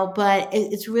 but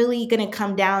it's really going to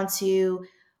come down to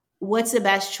what's the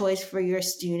best choice for your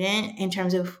student in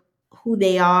terms of who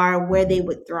they are, where they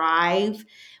would thrive,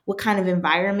 what kind of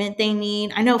environment they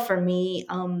need. I know for me,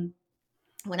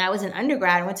 when I was an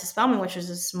undergrad, I went to Spelman, which was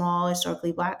a small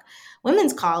historically Black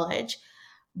women's college,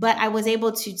 but I was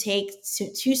able to take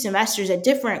two semesters at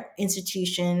different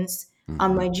institutions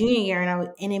on my junior year,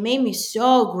 and it made me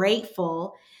so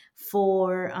grateful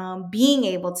for being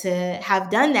able to have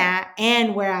done that,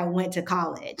 and where I went to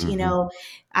college.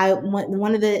 I went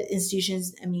one of the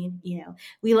institutions. I mean,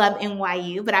 we love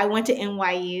NYU, but I went to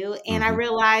NYU, and I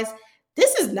realized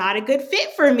this is not a good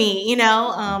fit for me. And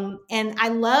I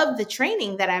love the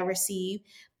training that I received.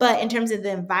 But in terms of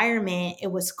the environment,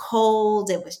 it was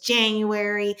cold, it was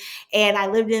January, and I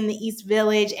lived in the East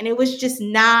Village, and it was just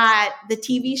not the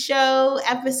TV show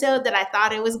episode that I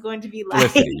thought it was going to be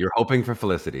like. Felicity. You're hoping for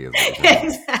Felicity.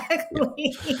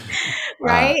 Exactly. Yeah.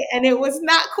 Right? And it was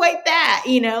not quite that,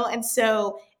 and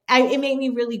so it made me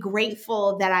really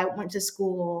grateful that I went to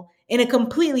school in a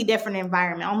completely different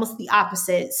environment, almost the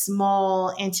opposite,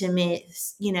 small, intimate,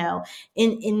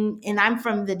 and I'm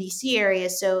from the DC area.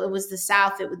 So it was the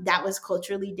South that was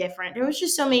culturally different. There was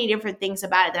just so many different things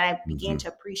about it that I began to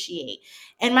appreciate.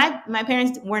 And my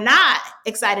parents were not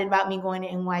excited about me going to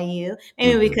NYU,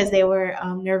 maybe because they were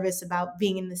nervous about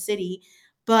being in the city.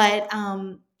 But,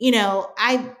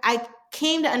 I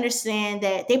came to understand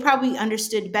that they probably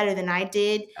understood better than I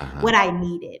did what I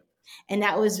needed. And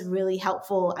that was really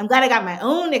helpful. I'm glad I got my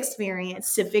own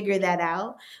experience to figure that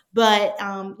out. But,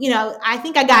 I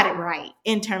think I got it right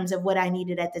in terms of what I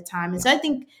needed at the time. And so I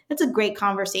think that's a great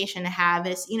conversation to have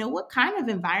is, what kind of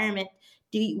environment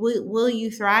will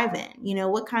you thrive in?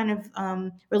 What kind of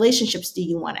relationships do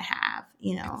you want to have?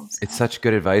 It's such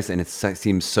good advice, and it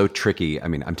seems so tricky. I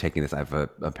mean, I'm taking this. I have a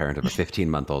parent of a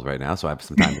 15-month-old right now, so I have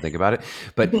some time to think about it.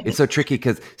 But it's so tricky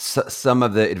because some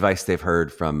of the advice they've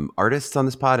heard from artists on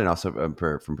this pod and also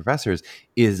from professors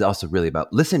is also really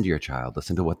about listen to your child,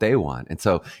 listen to what they want. And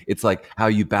so it's like how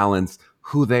you balance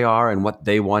who they are and what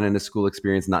they want in a school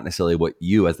experience, not necessarily what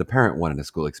you as the parent want in a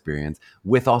school experience,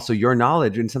 with also your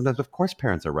knowledge. And sometimes, of course,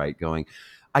 parents are right going,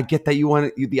 I get that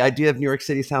the idea of New York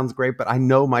City sounds great, but I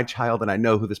know my child and I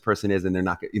know who this person is, and they're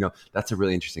not, that's a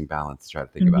really interesting balance to try to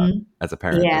think about as a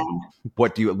parent. Yeah. Where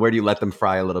do you let them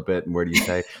fry a little bit, and where do you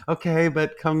say, okay,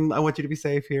 but come, I want you to be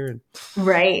safe here. And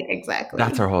right. Exactly.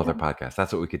 That's our whole other podcast.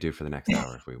 That's what we could do for the next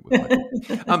hour if we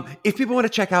would. If people want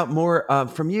to check out more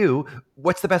from you,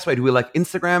 what's the best way? Do we like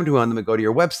Instagram? Do we want them to go to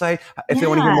your website? If they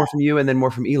want to hear more from you and then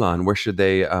more from Elon, where should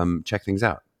they check things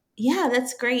out? Yeah,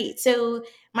 that's great. So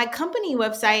my company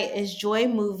website is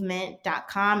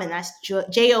joymovement.com, and that's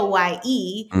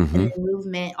JOYE, and then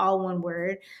movement, all one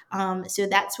word. So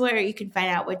that's where you can find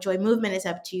out what Joy Movement is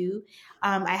up to.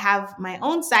 I have my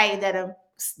own site that I'm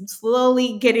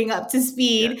slowly getting up to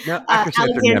speed. Yeah. No, actor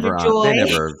sites are never on. They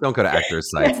never don't go to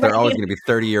actors' sites. They're always going to be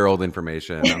 30-year-old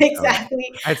information.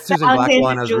 Exactly. I had Susan Blackwell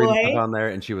and I was reading stuff on there,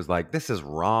 and she was like, "This is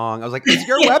wrong." I was like, "It's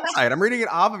your website. I'm reading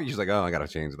it off of you." She's like, "Oh, I got to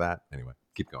change that." Anyway.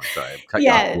 Keep going. Sorry.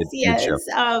 Yes.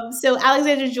 So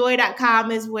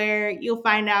alexandrajoy.com is where you'll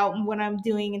find out what I'm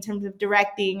doing in terms of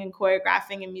directing and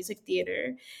choreographing and music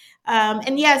theater.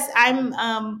 And yes,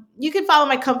 you can follow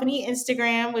my company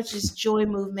Instagram, which is Joy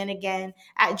Movement, again,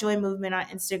 at Joy Movement on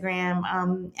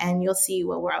Instagram. And you'll see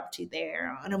what we're up to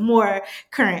there on a more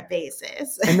current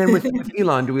basis. And then with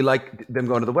Elon, do we like them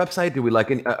going to the website? Do we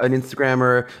like an Instagram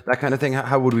or that kind of thing?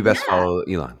 How would we best follow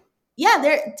Elon?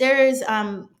 Yeah, there's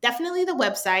definitely the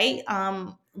website.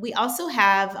 We also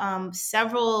have almost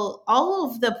all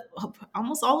of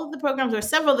the programs, or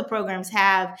several of the programs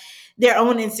have their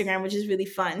own Instagram, which is really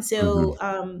fun. So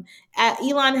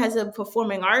Elon has a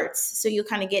performing arts, so you'll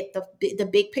kind of get the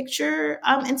big picture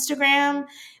Instagram,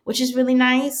 which is really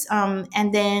nice.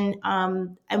 And then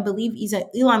I believe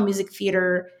Elon Music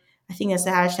Theater I think that's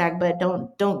the hashtag, but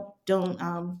don't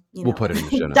We'll put it in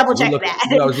the show notes. double check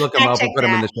that. I was looking them up. Fact We'll check put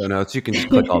them in that. the show notes. You can just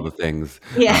click all the things.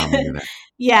 Yeah. There.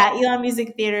 Yeah, Elon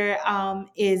Music Theater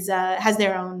has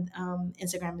their own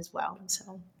Instagram as well.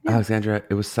 So, yeah. Alexandra,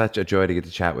 it was such a joy to get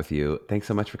to chat with you. Thanks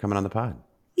so much for coming on the pod.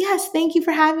 Yes, thank you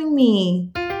for having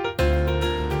me.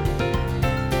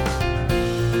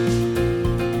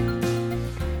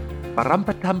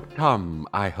 Ba-rum-pa-tum-tum.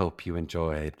 I hope you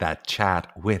enjoyed that chat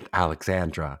with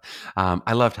Alexandra.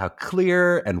 I loved how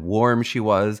clear and warm she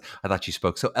was. I thought she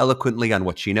spoke so eloquently on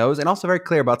what she knows and also very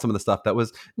clear about some of the stuff that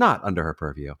was not under her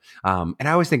purview. And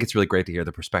I always think it's really great to hear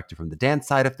the perspective from the dance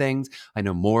side of things. I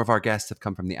know more of our guests have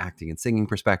come from the acting and singing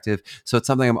perspective, so it's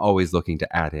something I'm always looking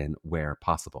to add in where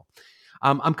possible.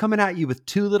 I'm coming at you with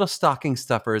two little stocking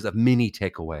stuffers of mini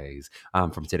takeaways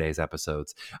from today's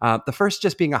episodes. The first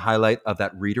just being a highlight of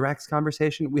that redirects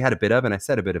conversation we had a bit of, and I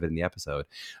said a bit of it in the episode,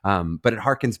 but it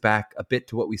harkens back a bit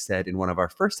to what we said in one of our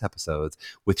first episodes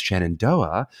with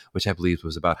Shenandoah, which I believe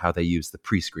was about how they use the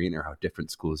pre-screen or how different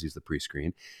schools use the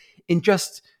pre-screen, in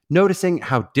just noticing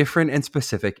how different and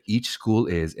specific each school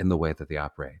is in the way that they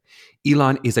operate.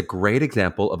 Elon is a great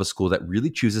example of a school that really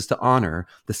chooses to honor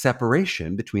the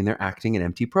separation between their acting and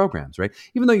MT programs, right?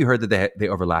 Even though you heard that they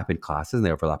overlap in classes and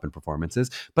they overlap in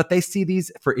performances, but they see these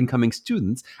for incoming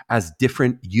students as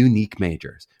different, unique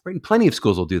majors, right? And plenty of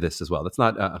schools will do this as well. That's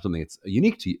not something that's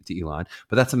unique to Elon,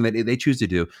 but that's something that they choose to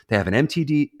do. They have an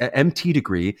MT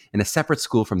degree in a separate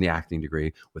school from the acting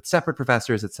degree with separate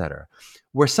professors, etc.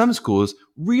 Where some schools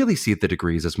really see the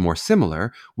degrees as more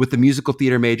similar, with the musical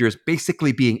theater majors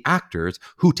basically being actors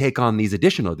who take on these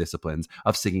additional disciplines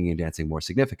of singing and dancing more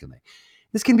significantly.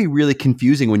 This can be really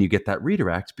confusing when you get that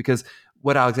redirect, because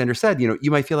what Alexandra said,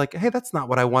 you might feel like, hey, that's not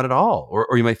what I want at all.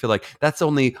 Or you might feel like that's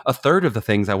only a third of the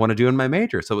things I want to do in my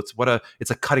major. So it's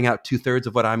a cutting out 2/3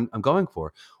 of what I'm going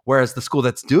for. Whereas the school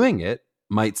that's doing it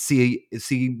might see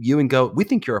you and go, we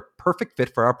think you're a perfect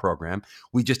fit for our program.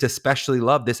 We just especially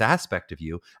love this aspect of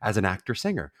you as an actor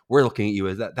singer. We're looking at you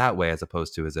as that way, as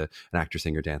opposed to as an actor,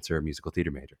 singer, dancer, or musical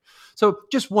theater major. So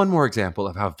just one more example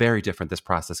of how very different this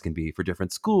process can be for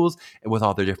different schools and with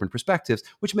all their different perspectives,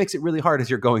 which makes it really hard as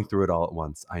you're going through it all at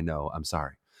once. I know, I'm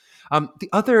sorry. The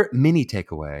other mini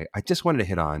takeaway I just wanted to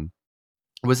hit on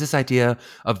was this idea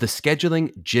of the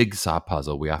scheduling jigsaw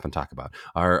puzzle we often talk about.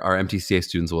 Our MTCA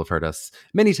students will have heard us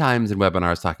many times in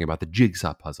webinars talking about the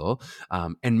jigsaw puzzle.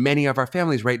 And many of our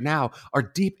families right now are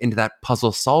deep into that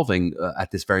puzzle solving at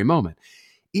this very moment.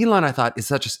 Elon, I thought, is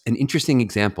such an interesting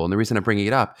example. And the reason I'm bringing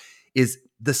it up is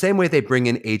the same way they bring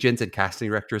in agents and casting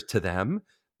directors to them,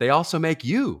 they also make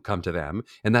you come to them,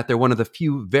 and that they're one of the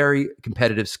few very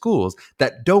competitive schools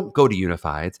that don't go to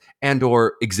unifieds and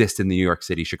or exist in the New York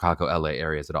City, Chicago, LA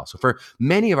areas at all. So for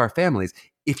many of our families,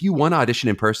 if you want to audition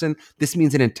in person, this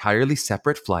means an entirely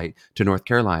separate flight to North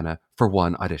Carolina for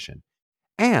one audition.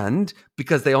 And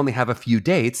because they only have a few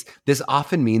dates, this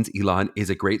often means Elon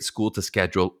is a great school to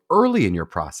schedule early in your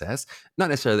process. Not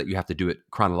necessarily that you have to do it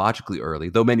chronologically early,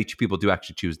 though many people do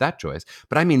actually choose that choice,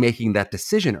 but I mean making that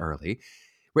decision early.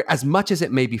 As much as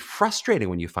it may be frustrating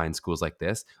when you find schools like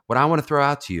this, what I want to throw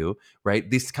out to you,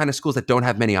 right, these kind of schools that don't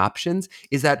have many options,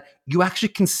 is that you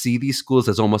actually can see these schools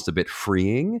as almost a bit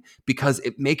freeing because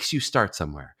it makes you start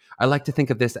somewhere. I like to think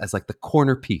of this as like the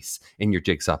corner piece in your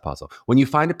jigsaw puzzle. When you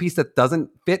find a piece that doesn't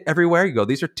fit everywhere, you go,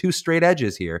 these are two straight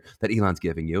edges here that Elon's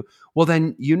giving you. Well,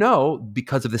 then,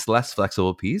 because of this less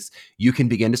flexible piece, you can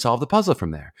begin to solve the puzzle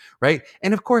from there, right?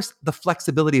 And of course, the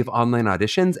flexibility of online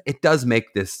auditions, it does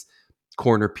make this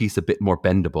corner piece a bit more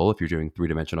bendable if you're doing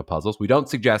three-dimensional puzzles. We don't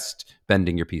suggest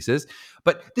bending your pieces,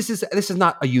 but this is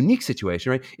not a unique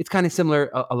situation, right? It's kind of similar.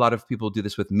 A lot of people do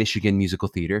this with Michigan musical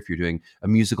theater. If you're doing a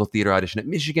musical theater audition at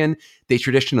Michigan, they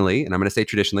traditionally, and I'm going to say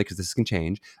traditionally because this can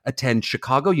change, attend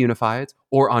Chicago Unifieds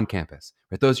or on campus,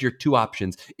 right? Those are your two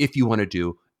options if you want to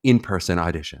do in-person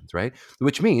auditions, right?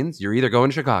 Which means you're either going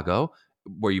to Chicago,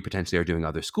 where you potentially are doing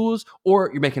other schools, or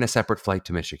you're making a separate flight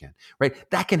to Michigan, right?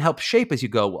 That can help shape as you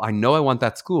go, well, I know I want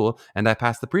that school and I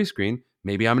passed the pre-screen.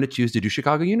 Maybe I'm going to choose to do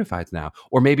Chicago Unifieds now.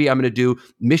 Or maybe I'm going to do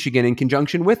Michigan in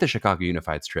conjunction with the Chicago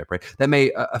Unifieds trip, right? That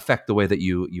may affect the way that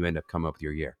you end up coming up with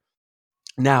your year.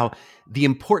 Now, the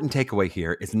important takeaway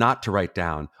here is not to write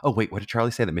down, oh, wait, what did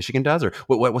Charlie say that Michigan does? Or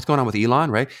what's going on with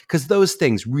Elon, right? Because those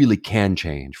things really can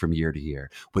change from year to year.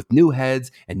 With new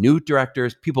heads and new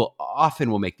directors, people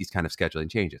often will make these kind of scheduling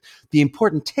changes. The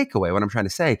important takeaway, what I'm trying to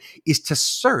say, is to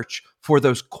search for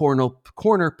those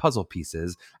corner puzzle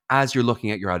pieces as you're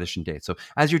looking at your audition date. So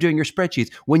as you're doing your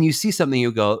spreadsheets, when you see something,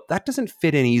 you go, that doesn't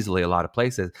fit in easily a lot of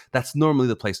places. That's normally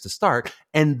the place to start,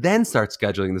 and then start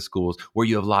scheduling the schools where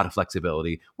you have a lot of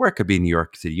flexibility, where it could be New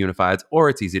York City Unifieds, or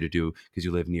it's easy to do because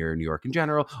you live near New York in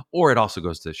general, or it also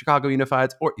goes to Chicago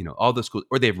Unifieds, or, you know, all the schools,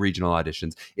 or they have regional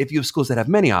auditions. If you have schools that have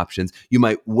many options, you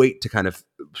might wait to kind of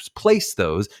place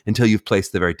those until you've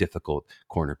placed the very difficult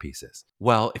corner pieces.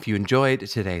 Well, if you enjoyed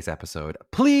today's episode,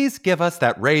 please give us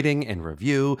that rating and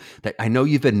review that I know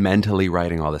you've been mentally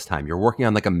writing all this time. You're working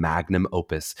on like a magnum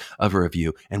opus of a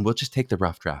review, and we'll just take the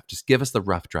rough draft. Just give us the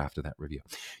rough draft of that review.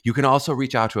 You can also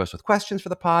reach out to us with questions for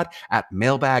the pod at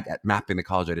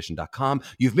mailbag@mappingthecollegeaudition.com.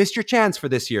 You've missed your chance for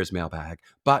this year's mailbag,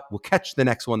 but we'll catch the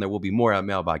next one. There will be more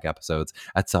mailbag episodes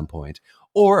at some point.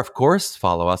 Or, of course,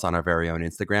 follow us on our very own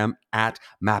Instagram at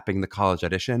Mapping the College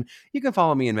Audition. You can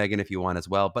follow me and Megan if you want as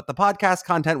well, but the podcast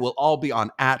content will all be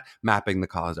on at Mapping the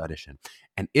College Audition.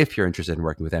 And if you're interested in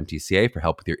working with MTCA for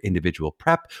help with your individual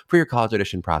prep for your college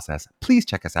audition process, please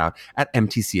check us out at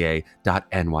mtca.nyc.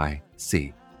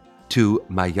 To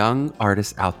my young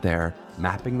artists out there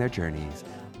mapping their journeys,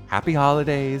 happy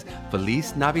holidays,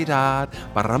 Feliz Navidad,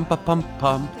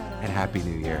 Ba-rum-pa-pum-pum, and Happy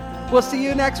New Year. We'll see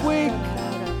you next week.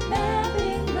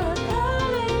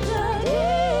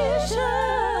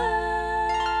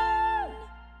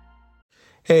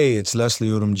 Hey, it's Leslie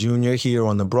Odom Jr. here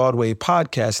on the Broadway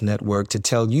Podcast Network to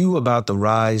tell you about the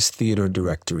Rise Theater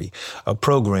Directory, a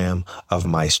program of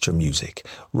Maestro Music.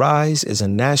 Rise is a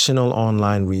national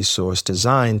online resource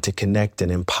designed to connect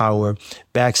and empower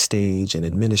backstage and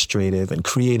administrative and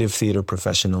creative theater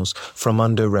professionals from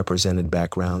underrepresented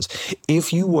backgrounds.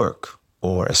 If you work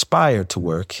or aspire to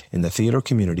work in the theater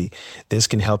community, this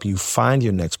can help you find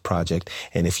your next project.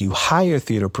 And if you hire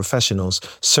theater professionals,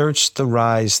 search the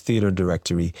Rise Theater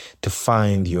Directory to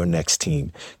find your next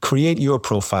team. Create your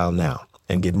profile now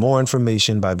and get more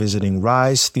information by visiting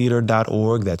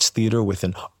risetheater.org. That's theater with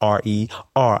an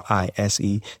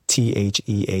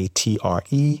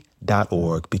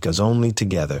RERISETHEATRE.org, because only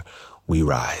together we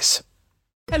rise.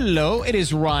 Hello, it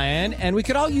is Ryan, and we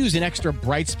could all use an extra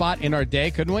bright spot in our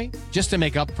day, couldn't we? Just to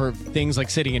make up for things like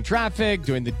sitting in traffic,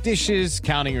 doing the dishes,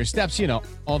 counting your steps, you know,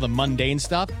 all the mundane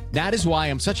stuff. That is why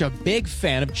I'm such a big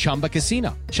fan of Chumba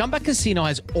Casino. Chumba Casino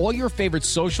has all your favorite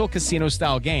social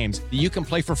casino-style games that you can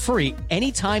play for free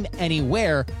anytime,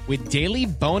 anywhere with daily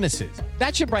bonuses.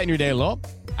 That should brighten your day a little.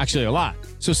 Actually, a lot.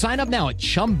 So sign up now at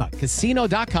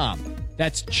ChumbaCasino.com.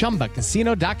 That's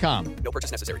ChumbaCasino.com. No purchase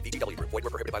necessary. VGW Group. Void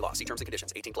where prohibited by law. See terms and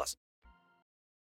conditions. 18+.